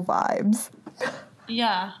homeschool vibes.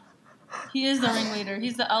 Yeah, he is the ringleader.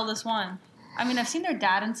 He's the eldest one. I mean, I've seen their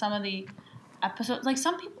dad in some of the episodes. Like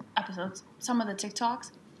some of the TikToks.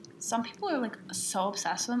 Some people are like so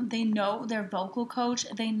obsessed with them. They know their vocal coach.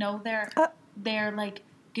 They know their like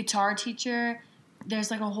guitar teacher. There's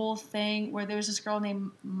like a whole thing where there's this girl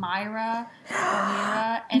named Mira,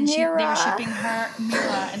 and they were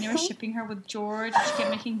shipping her with George. She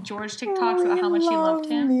kept making George TikToks about how much she loved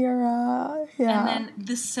him. Mira, yeah. And then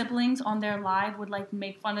the siblings on their live would like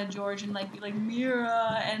make fun of George and like be like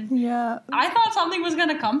Mira, and I thought something was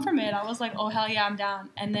gonna come from it. I was like, oh hell yeah, I'm down.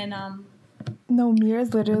 And then no,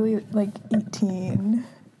 Mira's literally like 18.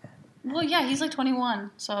 Well, yeah, he's like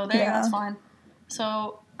 21, so that's fine.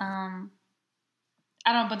 So,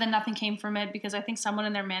 I don't know, but then nothing came from it because I think someone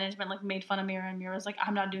in their management like made fun of Mira and Mira was like,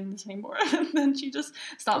 I'm not doing this anymore. And then she just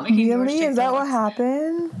stopped making Really? Is that what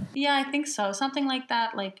happened? Yeah, I think so. Something like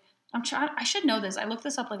that. Like, I should know this. I looked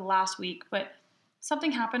this up like last week, but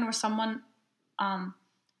something happened where somebody on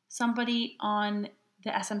the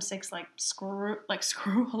SM6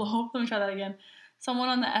 hello, let me try that again. Someone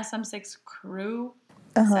on the SM6 crew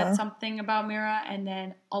said something about Mira, and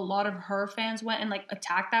then a lot of her fans went and like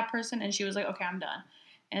attacked that person, and she was like, okay, I'm done.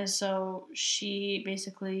 And so she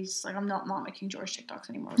basically is like, I'm not making George TikToks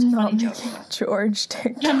anymore. It was a funny joke. George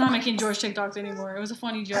TikTok. Yeah, I'm not making George TikToks anymore. It was a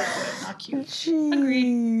funny joke, but not cute.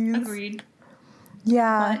 Jeez. Agreed.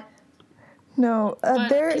 Yeah. But, no,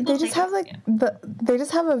 they just take have it, yeah. they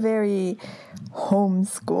just have a very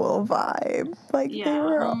homeschool vibe. Like Yeah, they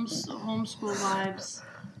were homeschool vibes.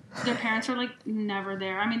 Their parents are like never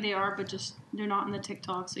there. I mean, they are, but just they're not in the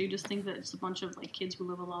TikTok. So you just think that it's a bunch of like kids who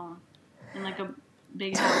live alone in like a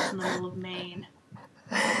big house in the middle of Maine.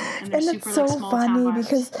 And it's so funny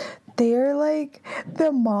because they're like,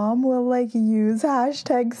 the mom will like use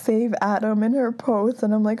hashtag save Adam in her posts,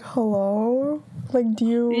 and I'm like, hello, like, do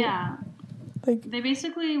you? Yeah. Like, they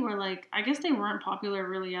basically were like, I guess they weren't popular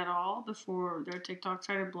really at all before their TikTok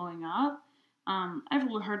started blowing up. I've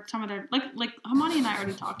heard some of their like Hamani and I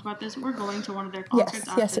already talked about this. We're going to one of their concerts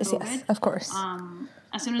after COVID. Yes, of course.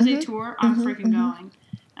 As soon as they tour, I'm freaking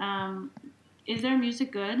going. Is their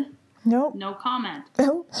music good? Nope. No comment.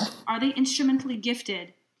 Nope. Are they instrumentally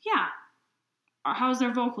gifted? Yeah. How's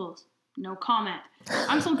their vocals? No comment.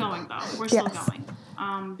 I'm still going though. We're still going.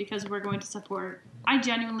 Because we're going to support. I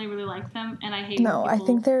genuinely really like them, and I hate. No, I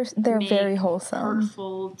think they're very wholesome.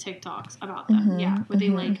 Hurtful TikToks about them. Where they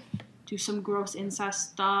like do some gross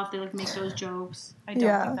incest stuff. They like make those jokes. I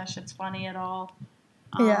don't think that shit's funny at all.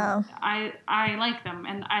 I like them,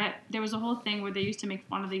 and there was a whole thing where they used to make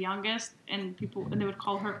fun of the youngest, and they would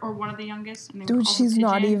call her, or one of the youngest, and they would call she's her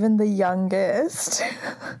not even the youngest.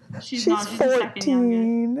 She's not. She's 14. The second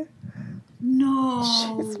youngest. No.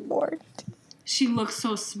 She's 14. She looks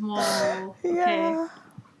so small. Yeah. Okay.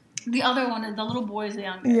 The other one, the little boy is the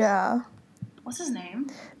youngest. Yeah. What's his name?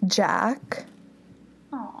 Jack.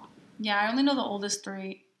 Oh. Yeah, I only know the oldest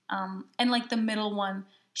three. And like the middle one,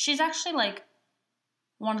 she's actually like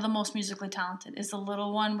one of the most musically talented. Is the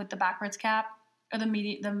little one with the backwards cap, or the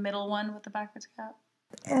middle one with the backwards cap?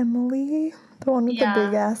 Emily, the one with the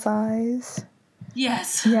big ass eyes.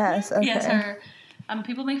 Yes. Yes. Okay. Yes, her.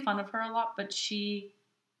 People make fun of her a lot, but she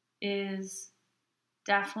is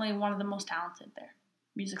definitely one of the most talented there,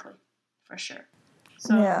 musically, for sure.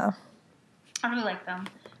 So yeah, I really like them.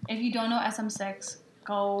 If you don't know SM6,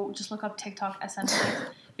 go just look up TikTok SM6.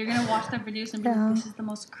 You're gonna watch their videos and be like, this is the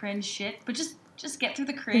most cringe shit. But just get through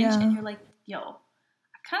the cringe, and you're like, yo,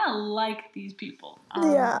 I kind of like these people.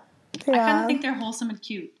 I kind of think they're wholesome and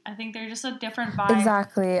cute. I think they're just a different vibe.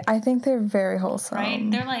 Exactly. I think they're very wholesome. Right?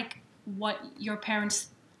 They're like what your parents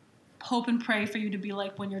hope and pray for you to be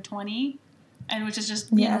like when you're 20, and which is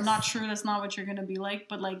just you know not true. That's not what you're gonna be like.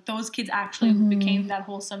 But like those kids actually became that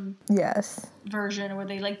wholesome version where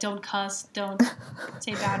they like don't cuss, don't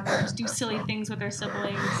say bad words, do silly things with their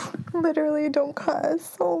siblings. Literally don't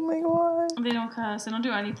cuss. Oh my god. They don't cuss. They don't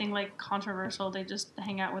do anything like controversial. They just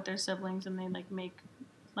hang out with their siblings, and they like make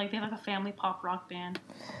like they have like a family pop rock band.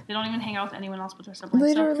 They don't even hang out with anyone else but their siblings.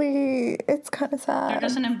 Literally, it's kind of sad. They're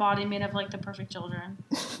just an embodiment of like the perfect children.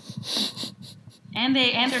 And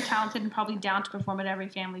they're talented and probably down to perform at every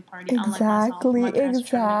family party. Exactly.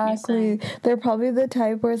 They're probably the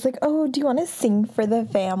type where it's like, oh, do you want to sing for the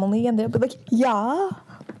family? And they'll be like, yeah.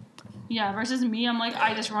 Yeah, versus me, I'm like,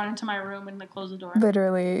 I just run into my room and like close the door.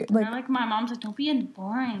 Literally. Like, they're like, my mom's like, don't be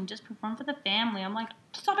boring. Just perform for the family. I'm like,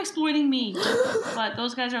 stop exploiting me. But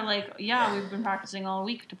those guys are like, yeah, we've been practicing all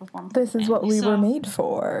week to perform for this the is family. What we were made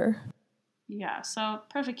for. Yeah, so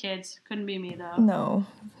perfect kids. Couldn't be me though. No.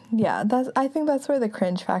 Yeah, I think that's where the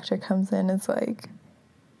cringe factor comes in. It's like,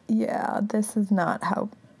 yeah, this is not how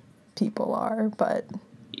people are, but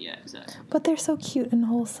yeah, exactly. But they're so cute and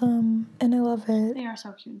wholesome, and I love it. They are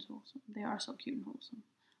so cute and wholesome. They are so cute and wholesome.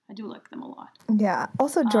 I do like them a lot. Yeah.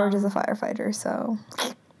 Also, George is a firefighter, so.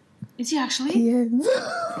 Is he actually? He is.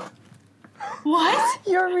 What?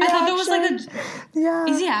 Your reaction. I thought that was like a. Yeah.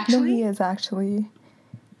 Is he actually? No, he is actually.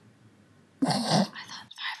 I thought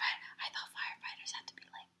firefighters had to be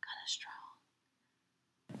like kind of strong.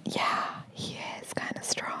 Yeah, he is kind of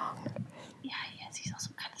strong. Yeah, he is. He's also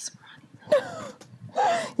kind of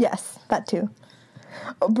scrawny. Yes, that too.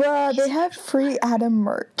 Oh, bruh, they have free Adam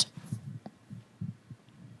merch.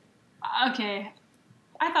 Okay.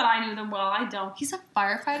 I thought I knew them well. I don't. He's a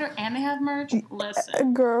firefighter and they have merch?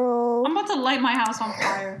 Listen. Girl. I'm about to light my house on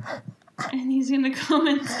fire. And he's in the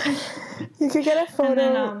comments. You could get a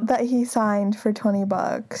photo that he signed for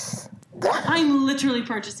 $20. I'm literally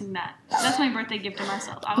purchasing that. That's my birthday gift to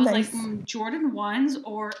myself. I was like, Jordan 1s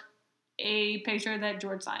or a picture that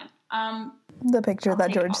George signed. The picture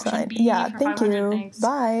that George signed. Yeah, thank you. Thanks.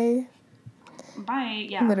 Bye. Bye.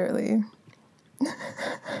 Yeah. Literally.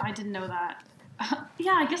 I didn't know that.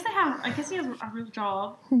 Yeah, I guess he has a real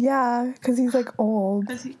job. Yeah, because he's like old.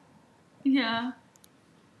 Yeah.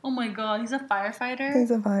 Oh my god, he's a firefighter?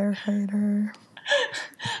 He's a firefighter.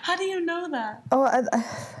 How do you know that? Oh,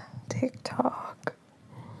 TikTok.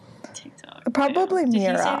 TikTok. Probably yeah. Did he say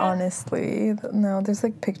Mira, that? honestly. No, there's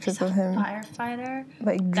like pictures He's of a him firefighter?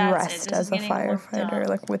 like That's it. dressed This is as a getting more firefighter, dumb.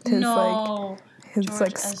 like with his No. his George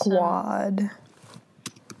like Esm. squad.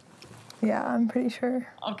 Yeah, I'm pretty sure.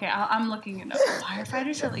 Okay, I'm looking it up.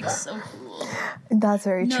 Firefighters are like so cool. That's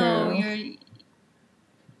very No, true. you're.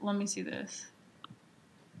 Let me see this.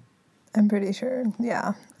 I'm pretty sure.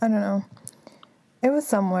 Yeah, I don't know. It was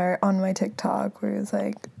somewhere on my TikTok where it was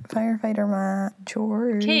like firefighter Matt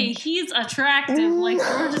George. Okay, he's attractive. Like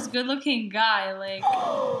George is a good-looking guy. Like,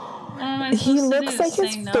 what am I supposed He to looks do? like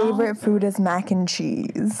his Say no? favorite food is mac and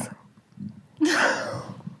cheese.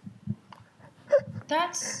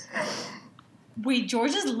 That's. Wait,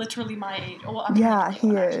 George is literally my age. Well, I mean, Yeah, like, he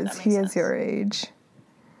 21, actually, is. that He makes is sense. your age.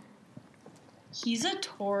 He's a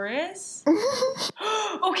Taurus.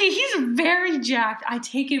 Okay, he's very jacked. I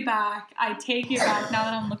take it back. Now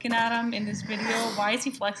that I'm looking at him in this video. Why is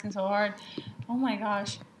he flexing so hard? Oh my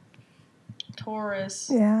gosh. Taurus.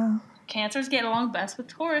 Yeah. Cancers get along best with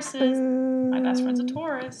Tauruses. My best friend's a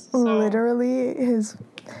Taurus. So. Literally,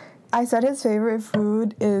 I said his favorite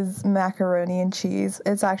food is macaroni and cheese.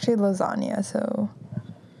 It's actually lasagna, so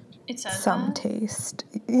It says some that? taste.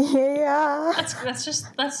 Yeah. That's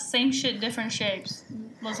the same shit, different shapes.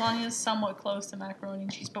 Lasagna is somewhat close to macaroni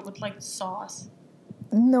and cheese, but with like sauce.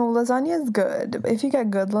 No, lasagna is good. If you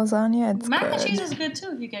get good lasagna, it's Mac good. and cheese is good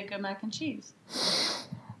too if you get good mac and cheese.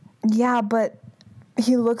 Yeah, but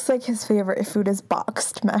he looks like his favorite food is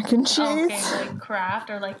boxed mac and cheese. Oh, okay, like Kraft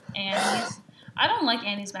or like Annie's. I don't like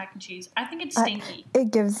Annie's mac and cheese. I think it's stinky.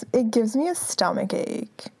 It gives me a stomach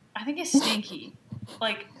ache. I think it's stinky.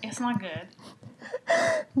 Like, it's not good.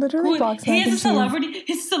 Literally boxed He mac and has a cheese. celebrity.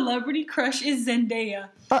 His celebrity crush is Zendaya.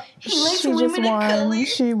 He likes she women just of won. color.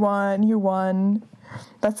 She won. You won.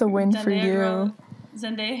 That's a win for Zendaya, you. girl,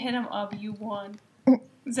 Zendaya hit him up. You won.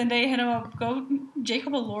 Zendaya hit him up. Go,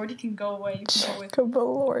 Jacob Elordi can go away. You can go with. Jacob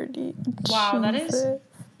Elordi. Wow, Jesus.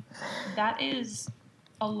 that is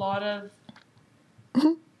a lot of.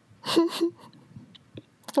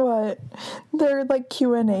 What? Their like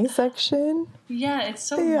Q&A section? Yeah, it's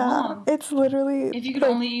so Yeah, long. it's literally If you could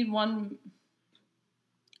like, only eat one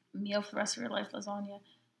meal for the rest of your life, lasagna.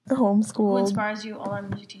 Who homeschooled. inspires you? All our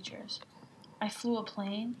music teachers. I flew a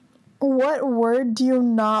plane. What word do you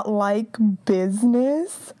not like?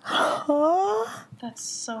 Business? Huh? That's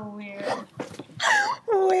so weird.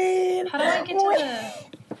 Wait. How do I get to the...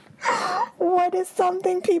 What is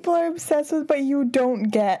something people are obsessed with but you don't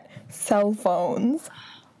get? Cell phones.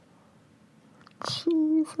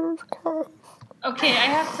 Jesus Christ. Okay, I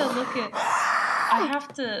have to look at... I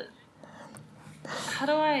have to... How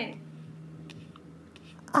do I...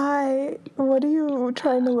 What are you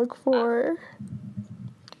trying to look for?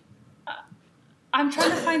 I'm trying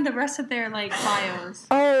to find the rest of their, like, bios.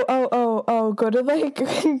 Oh, go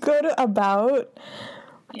to About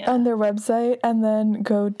Yeah. on their website and then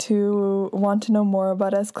go to Want to Know More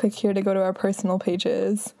About Us. Click here to go to our personal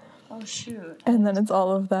pages. Oh, shoot. And then it's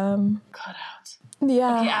all of them. Cutouts.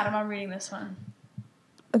 Yeah. Okay, Adam, I'm reading this one.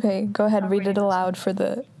 Okay, go ahead, I'm read reading it this aloud for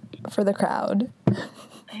the crowd.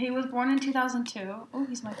 He was born in 2002. Oh,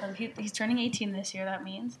 he's my cousin. He's turning 18 this year, that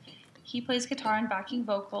means. He plays guitar and backing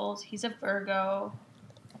vocals. He's a Virgo.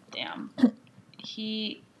 Damn.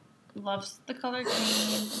 He loves the color green,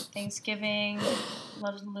 Thanksgiving,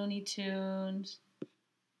 loves Looney Tunes.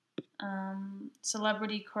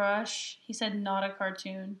 Celebrity crush. He said not a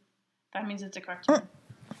cartoon. That means it's a cartoon.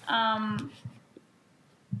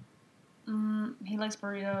 He likes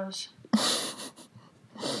burritos.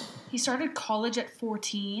 He started college at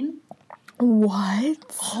 14. What?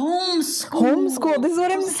 Homeschool. This is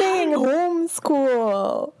what I'm saying.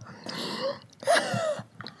 Homeschool.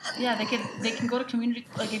 Yeah, they can go to community,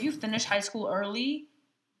 like if you finish high school early,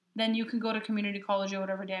 then you can go to community college or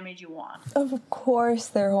whatever damn age you want. Of course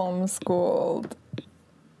they're homeschooled.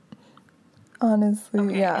 Honestly,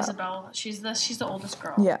 Okay, yeah. Isabel, she's the oldest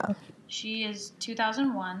girl. Yeah. She is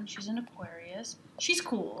 2001. She's an Aquarius. She's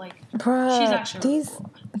cool. Like Bruh, she's actually really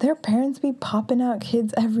cool. their parents be popping out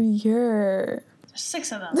kids every year. There's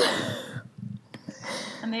 6 of them,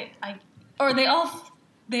 and they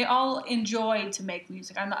all enjoy to make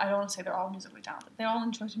music. I don't want to say they're all musically talented. They all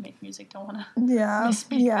enjoy to make music. Don't want to Yeah,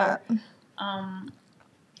 misspeak yeah. there.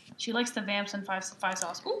 She likes the Vamps and Five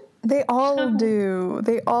Sauce. Ooh. They all do.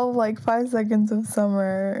 They all like 5 Seconds of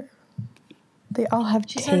Summer. They all have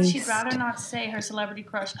She taste. said she'd rather not say her celebrity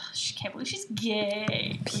crush. Oh, she can't believe she's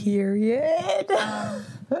gay. Period. Emily,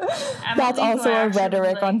 That's who also I a actually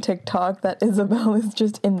rhetoric like, on TikTok that Isabel is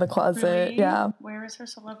just in the closet. really? Yeah. Where is her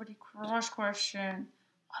celebrity crush question?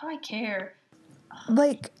 Why do I care?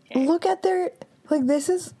 Like, Okay. look at their, like, this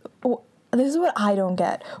is what I don't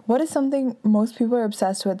get. What is something most people are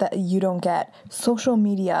obsessed with that you don't get? Social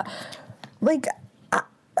media. Like,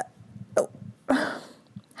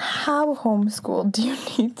 how homeschooled do you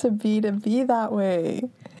need to be that way?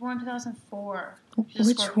 Born 2004.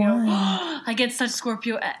 Which Scorpio. one? I get such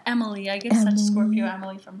Scorpio Emily. I get such Scorpio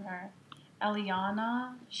Emily from her.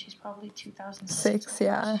 Eliana, she's probably 2006.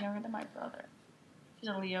 Yeah. She's younger than my brother. She's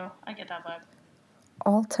a Leo. I get that vibe.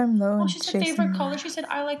 All-time low. Oh, and she said favorite Jason color. She said,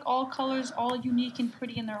 I like all colors, all unique and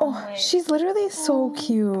pretty in their own way. She's literally so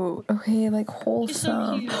cute. Okay, like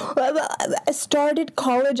wholesome. She's so I started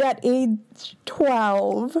college at age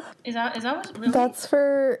 12. Is that what really? That's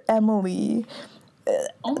for Emily.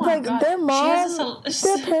 Oh my god. Their She mom, has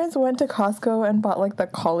their parents went to Costco and bought like the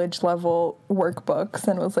college level workbooks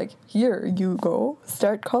and was like, here you go,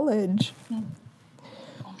 start college. Oh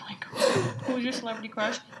my god. Who's your celebrity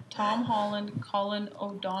crush? Tom Holland, Colin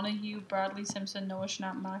O'Donoghue, Bradley Simpson, Noah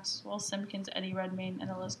Schnapp, Maxwell Simpkins, Eddie Redmayne, and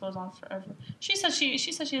the list goes on forever. She said she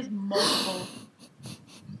has multiple.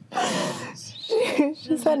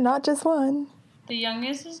 She said not just one. The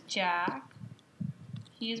youngest is Jack.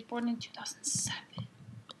 He is born in 2007.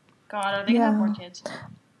 God, are they gonna have more kids?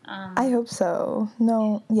 I hope so.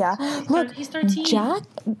 No, yeah. Look, he's 13. Jack,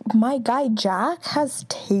 my guy Jack has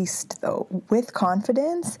taste though. With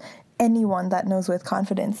confidence, anyone that knows with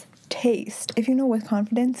confidence, taste. If you know with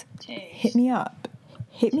confidence, hit me up.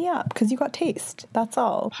 Hit me up because you got taste. That's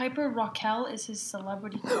all. Piper Raquel is his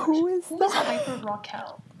celebrity crush. Who is that? Piper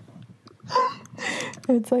Raquel?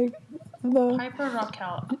 It's like the Piper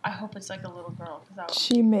Raquel. I hope it's like a little girl.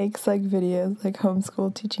 She makes like videos, like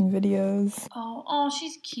homeschool teaching videos. Oh,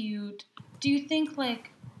 she's cute. Do you think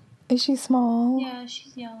like? Is she small? Yeah,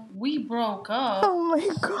 she's young. We broke up. Oh my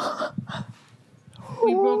god.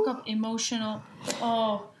 We broke up emotional.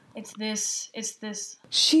 Oh, it's this.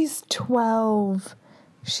 She's 12.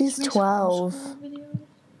 She's 12.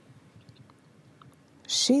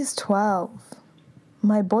 She's 12.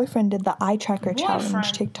 My boyfriend did the eye tracker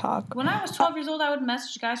challenge TikTok. When I was 12 years old, I would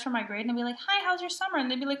message guys from my grade and be like, hi, how's your summer? And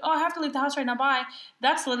they'd be like, oh, I have to leave the house right now, bye.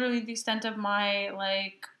 That's literally the extent of my,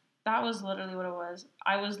 like, that was literally what it was.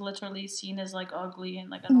 I was literally seen as, like, ugly and,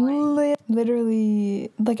 like, annoying.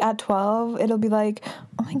 Literally, like, at 12, it'll be like,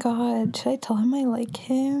 oh my god, should I tell him I like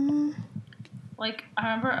him? Like, I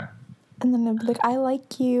remember... And then it'd be like, I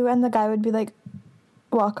like you. And the guy would be like,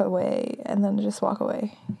 walk away. And then just walk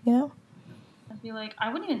away, you know? Be like,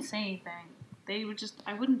 I wouldn't even say anything. They would just,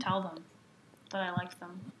 I wouldn't tell them that I liked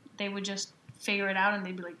them. They would just figure it out and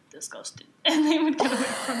they'd be like, disgusted. And they would get away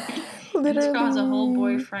from me. Literally. And this girl has a whole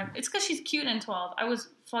boyfriend. It's because she's cute in 12. I was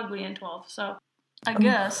fugly in 12, so I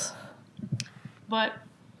guess. But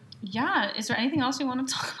yeah, is there anything else you want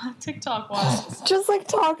to talk about TikTok-wise? Just like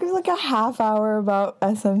talk like a half hour about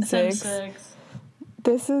SM6.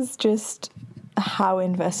 This is just how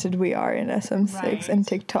invested we are in SM6 and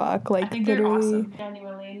TikTok. Like, I think literally, they're awesome.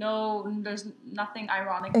 Genuinely, no, there's nothing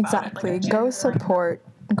ironic exactly. about it. Like, go support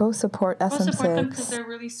SM6. Go support them because they're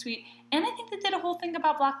really sweet. And I think they did a whole thing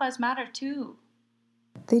about Black Lives Matter too.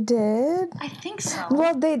 They did? I think so.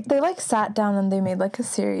 Well, they like sat down and they made like a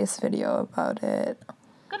serious video about it.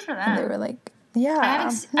 Good for them. And they were like, yeah. I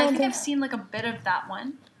think I've seen like a bit of that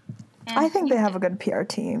one. I think they have a good PR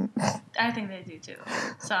team. I think they do too.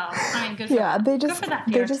 So, I mean, good for them. Yeah, they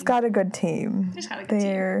just got a good team. They just got a good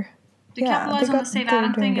team. They Yeah, capitalized on the Save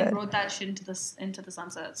Adam thing and good. wrote that shit into the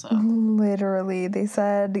sunset. So literally, they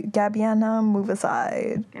said, Gabbiana, move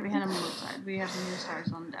aside. Gabby Hanna, move aside. We have new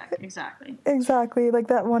stars on deck. Exactly. Exactly. Like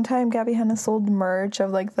that one time, Gabby Hanna sold merch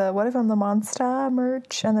of like the What If I'm the Monster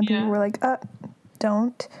merch, and then people were like,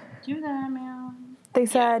 don't do that, man. They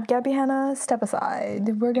said, Gabby Hanna, step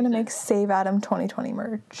aside. We're gonna make Save Adam 2020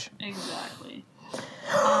 merch. Exactly.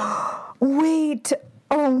 Wait.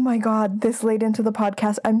 Oh my god, this late into the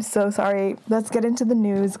podcast. I'm so sorry. Let's get into the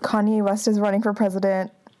news. Kanye West is running for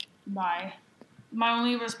president. Bye. My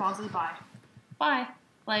only response is bye. Bye.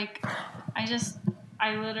 Like,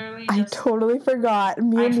 I literally I totally forgot.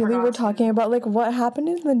 Me and Neely were talking about, like, what happened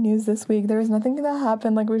in the news this week. There was nothing that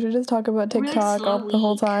happened. Like, we should just talk about TikTok the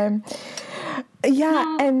whole time.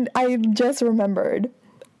 Yeah, and I just remembered.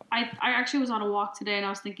 I actually was on a walk today, and I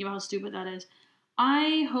was thinking about how stupid that is.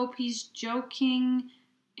 I hope he's joking.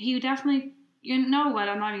 He definitely, you know what,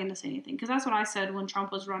 I'm not even going to say anything, because that's what I said when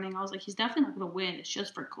Trump was running. I was like, he's definitely not going to win. It's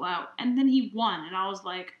just for clout. And then he won, and I was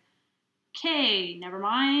like, okay, never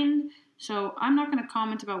mind. So I'm not going to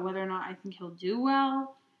comment about whether or not I think he'll do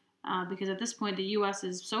well. Because at this point, the U.S.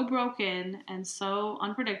 is so broken and so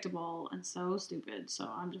unpredictable and so stupid. So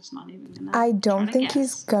I'm just not even gonna. I don't think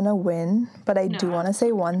he's gonna win, but I do want to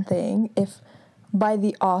say one thing. If by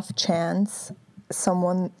the off chance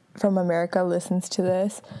someone from America listens to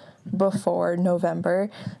this before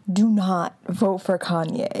November, do not vote for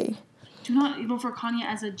Kanye. Do not vote for Kanye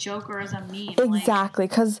as a joke or as a meme. Exactly,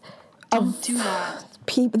 because don't do that.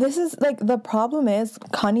 This is like the problem is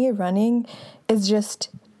Kanye running is just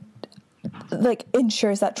like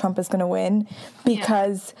ensures that Trump is going to win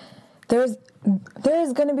because there's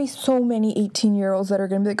going to be so many 18-year-olds that are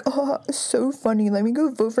going to be like, oh, so funny, let me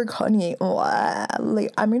go vote for Kanye.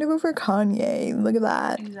 Like, I'm going to vote for Kanye. Look at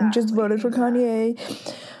that. Exactly, just voted for Kanye.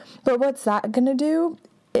 But what's that going to do?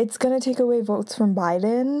 It's going to take away votes from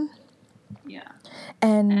Biden. Yeah.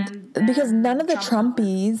 And because none of the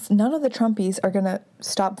Trumpies are gonna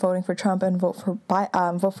stop voting for Trump and vote for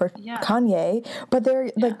Kanye, but they're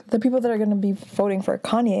like the people that are gonna be voting for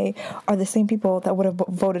Kanye are the same people that would have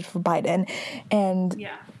voted for Biden, and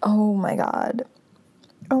oh my god,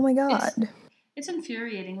 it's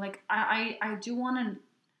infuriating. Like I do want to.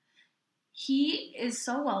 He is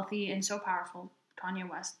so wealthy and so powerful, Kanye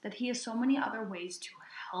West, that he has so many other ways to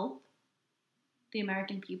help the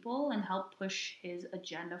American people and help push his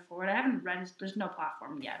agenda forward. I haven't read there's no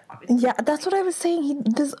platform yet, obviously. Yeah, that's what I was saying.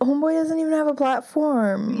 This homeboy doesn't even have a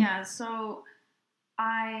platform. Yeah, so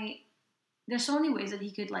there's so many ways that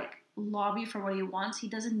he could like lobby for what he wants. He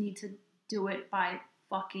doesn't need to do it by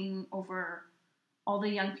fucking over all the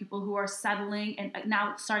young people who are settling and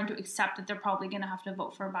now starting to accept that they're probably going to have to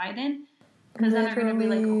vote for Biden. Because then they're going to be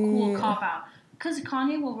like, a cool cop-out. Because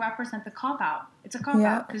Kanye will represent the cop-out. It's a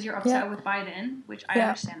cop-out because you're upset with Biden, which I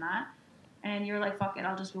understand that. And you're like, fuck it,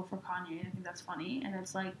 I'll just vote for Kanye. I think that's funny. And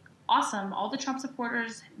it's like, awesome. All the Trump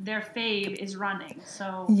supporters, their fave is running.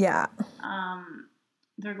 So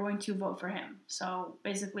they're going to vote for him. So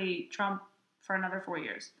basically, Trump for another 4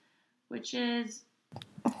 years. Which is...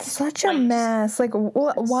 such a mess. Like,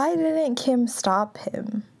 why didn't Kim stop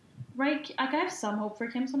him? Right, like I have some hope for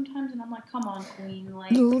Kim sometimes, and I'm like, come on, queen.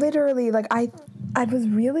 Like literally, like I was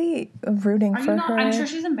really rooting for her. I'm sure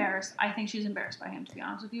she's embarrassed. I think she's embarrassed by him, to be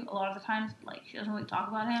honest with you. A lot of the times, like she doesn't really talk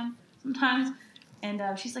about him sometimes, and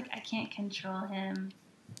she's like, I can't control him.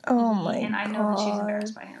 Oh my god! And I know that she's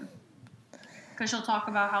embarrassed by him because she'll talk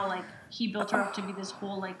about how like he built her up to be this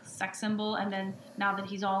whole like sex symbol, and then now that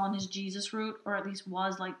he's all on his Jesus route, or at least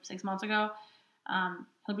was like 6 months ago.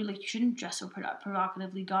 He'll be like, you shouldn't dress so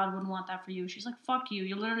provocatively. God wouldn't want that for you. She's like, fuck you.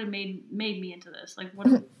 You literally made me into this. Like,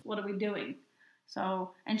 what are we doing?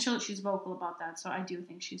 So, and she's vocal about that. So I do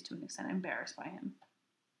think she's to an extent embarrassed by him.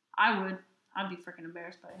 I'd be freaking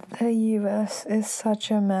embarrassed by him. The U.S. is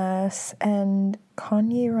such a mess, and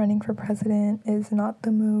Kanye running for president is not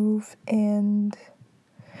the move. And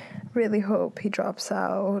really hope he drops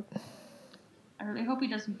out. I really hope he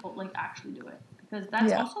doesn't like actually do it. Because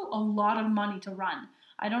that's also a lot of money to run.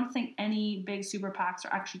 I don't think any big super PACs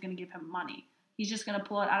are actually going to give him money. He's just going to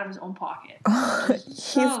pull it out of his own pocket.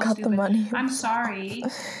 He's got the money. I'm sorry.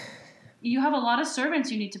 You have a lot of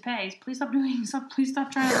servants you need to pay. Please stop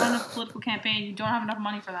trying to run a political campaign. You don't have enough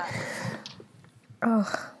money for that.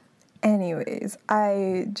 Oh, anyways,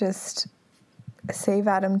 I just Save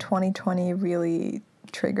Adam 2020 really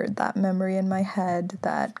triggered that memory in my head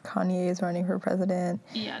that Kanye is running for president.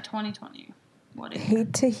 Yeah, 2020.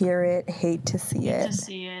 Hate to hear it, hate to see it. Hate to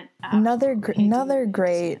see it. Another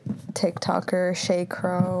great TikToker, Shay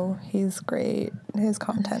Crow. He's great. His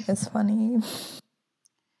content is funny.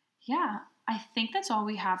 Yeah, I think that's all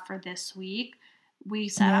we have for this week. We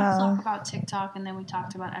set out to talk about TikTok, and then we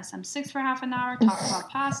talked about SM6 for half an hour, talked about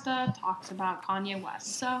pasta, talked about Kanye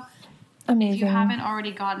West. So amazing. If you haven't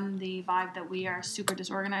already gotten the vibe that we are super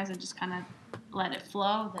disorganized and just kind of let it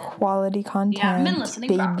flow, then quality content. Yeah, I've been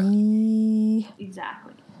listening, baby.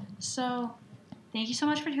 Exactly. So, thank you so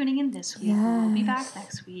much for tuning in this week. Yes. We'll be back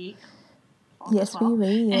next week. Yes, we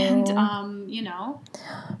will. And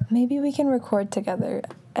maybe we can record together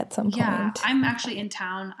at some point. Yeah, I'm actually in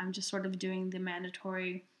town. I'm just sort of doing the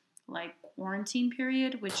mandatory quarantine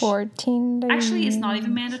period, which 14 days. Actually it's not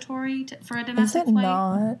even mandatory for a domestic flight.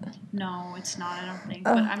 Not? No, it's not. I don't think.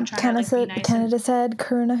 But I'm trying to be nice. Canada said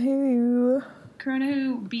Corona who.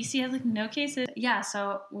 BC has no cases. Yeah,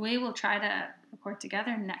 so we will try to record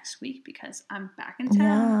together next week because I'm back in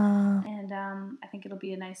town. Yeah. And I think it'll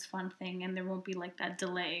be a nice fun thing, and there won't be that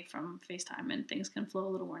delay from FaceTime, and things can flow a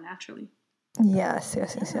little more naturally. Yes.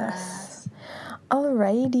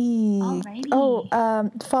 Alrighty.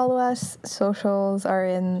 Oh, follow us. Socials are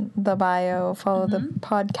in the bio. Follow the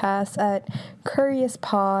podcast at Curious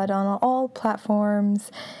Pod on all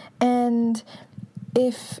platforms. And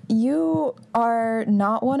if you are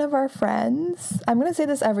not one of our friends, I'm going to say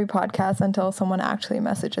this every podcast until someone actually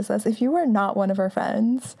messages us. If you are not one of our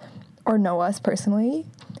friends or know us personally,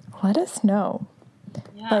 let us know.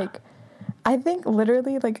 Yeah. Like, I think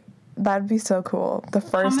literally, like, that'd be so cool. The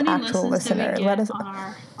first actual listener. Let us on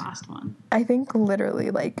our last one. I think literally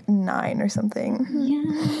like 9 or something.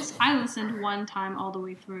 Yes. I listened one time all the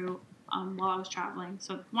way through while I was traveling.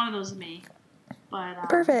 So one of those is me. But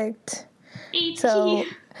perfect. 80. So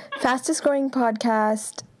fastest growing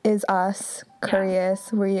podcast is us, Curious.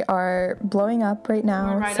 Yeah. We are blowing up right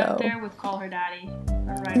now. We're right up there with Call Her Daddy.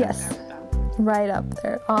 We're right up there with them. Right up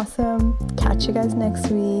there. Awesome. Catch you guys next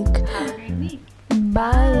week. Have a great week.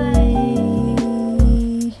 Bye.